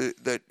mouth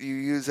that you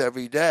use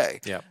every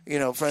day?" Yeah.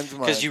 Friends of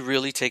mine. Because you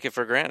really take it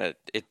for granted.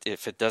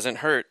 If it doesn't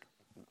hurt,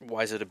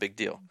 why is it a big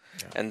deal?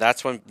 Yeah. And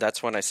that's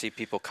when I see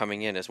people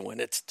coming in is when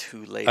it's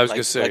too late. I was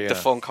going to say, the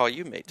phone call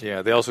you made.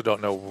 Yeah, they also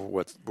don't know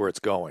where it's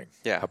going.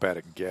 Yeah. How bad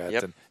it can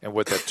get, and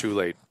what that too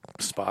late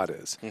spot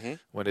is. Mm-hmm.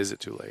 When is it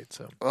too late?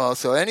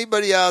 So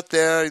anybody out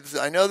there,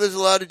 I know there's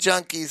a lot of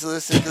junkies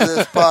listening to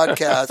this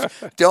podcast.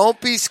 Don't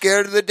be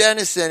scared of the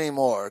dentist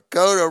anymore.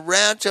 Go to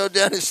Rancho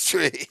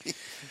Dentistry.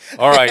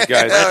 All right,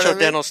 guys. Rancho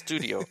Dental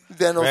Studio.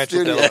 Dental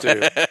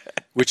Studio.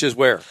 Which is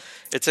where?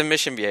 It's in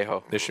Mission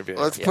Viejo.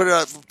 Let's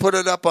put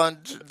it up on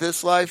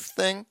This Life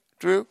thing,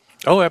 Drew.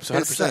 Oh,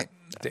 absolutely. 100%.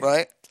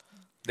 Right?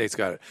 Nate's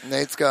got it.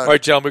 All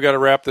right, gentlemen, we got to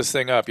wrap this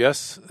thing up.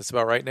 Yes? That's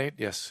about right, Nate?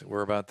 Yes,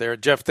 we're about there.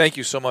 Jeff, thank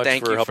you so much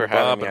for helping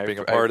Bob and being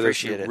a part of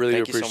this. We really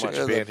appreciate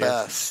you being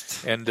here.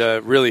 And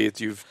really,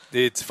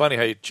 it's funny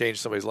how you change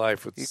somebody's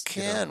life. With the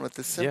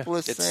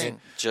simplest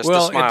thing. Just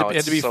a smile.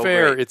 And to be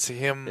fair, it's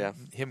him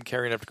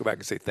caring enough to go back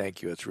and say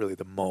thank you. It's really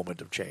the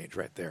moment of change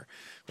right there.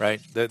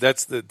 Right?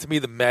 That's to me,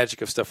 the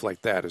magic of stuff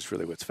like that is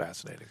really what's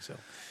fascinating. So.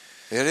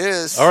 It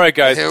is. All right,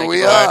 guys. Here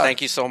we are.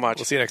 Thank you so much.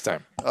 We'll see you next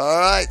time. All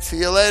right. See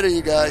you later,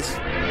 you guys.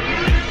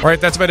 All right,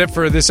 that's about it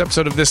for this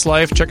episode of This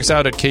Life. Check us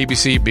out at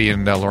KBCB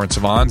in Lawrence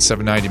Savon,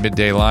 790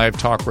 Midday Live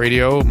Talk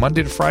Radio,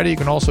 Monday to Friday. You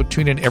can also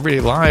tune in every day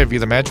live via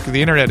the magic of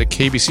the internet at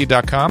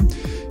kbc.com.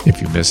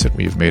 If you miss it,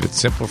 we've made it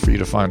simple for you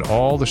to find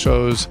all the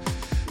shows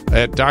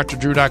at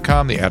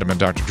drdrew.com, the Adam and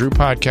Dr. Drew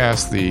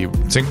podcast, the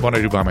single one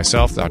I do by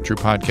myself, the Dr. Drew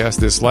podcast,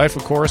 This Life,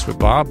 of course, with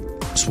Bob,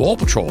 Swole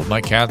Patrol,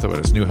 Mike Cantho,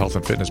 his new health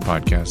and fitness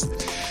podcast.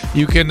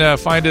 You can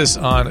find us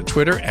on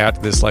Twitter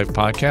at This Life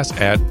Podcast,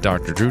 at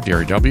Dr. Drew,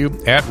 Derry W,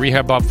 at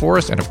Rehab Bob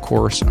Forrest, and of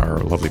course, our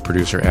lovely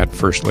producer at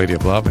First Lady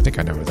of Love. I think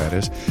I know who that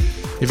is.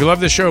 If you love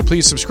this show,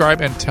 please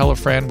subscribe and tell a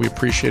friend. We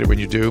appreciate it when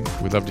you do.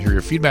 We'd love to hear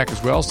your feedback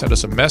as well. Send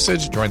us a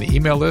message. Join the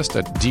email list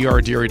at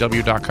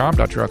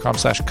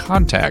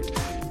drderw.com.contact.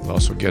 You'll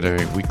also get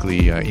a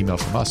weekly email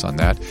from us on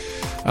that.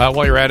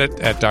 While you're at it,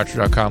 at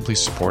Dr.com,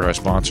 please support our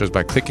sponsors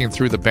by clicking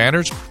through the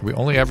banners. We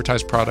only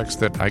advertise products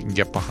that I can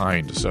get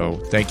behind. So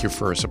thank you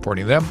for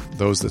supporting them,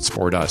 those that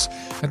support us.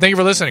 And thank you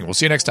for listening. We'll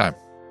see you next time.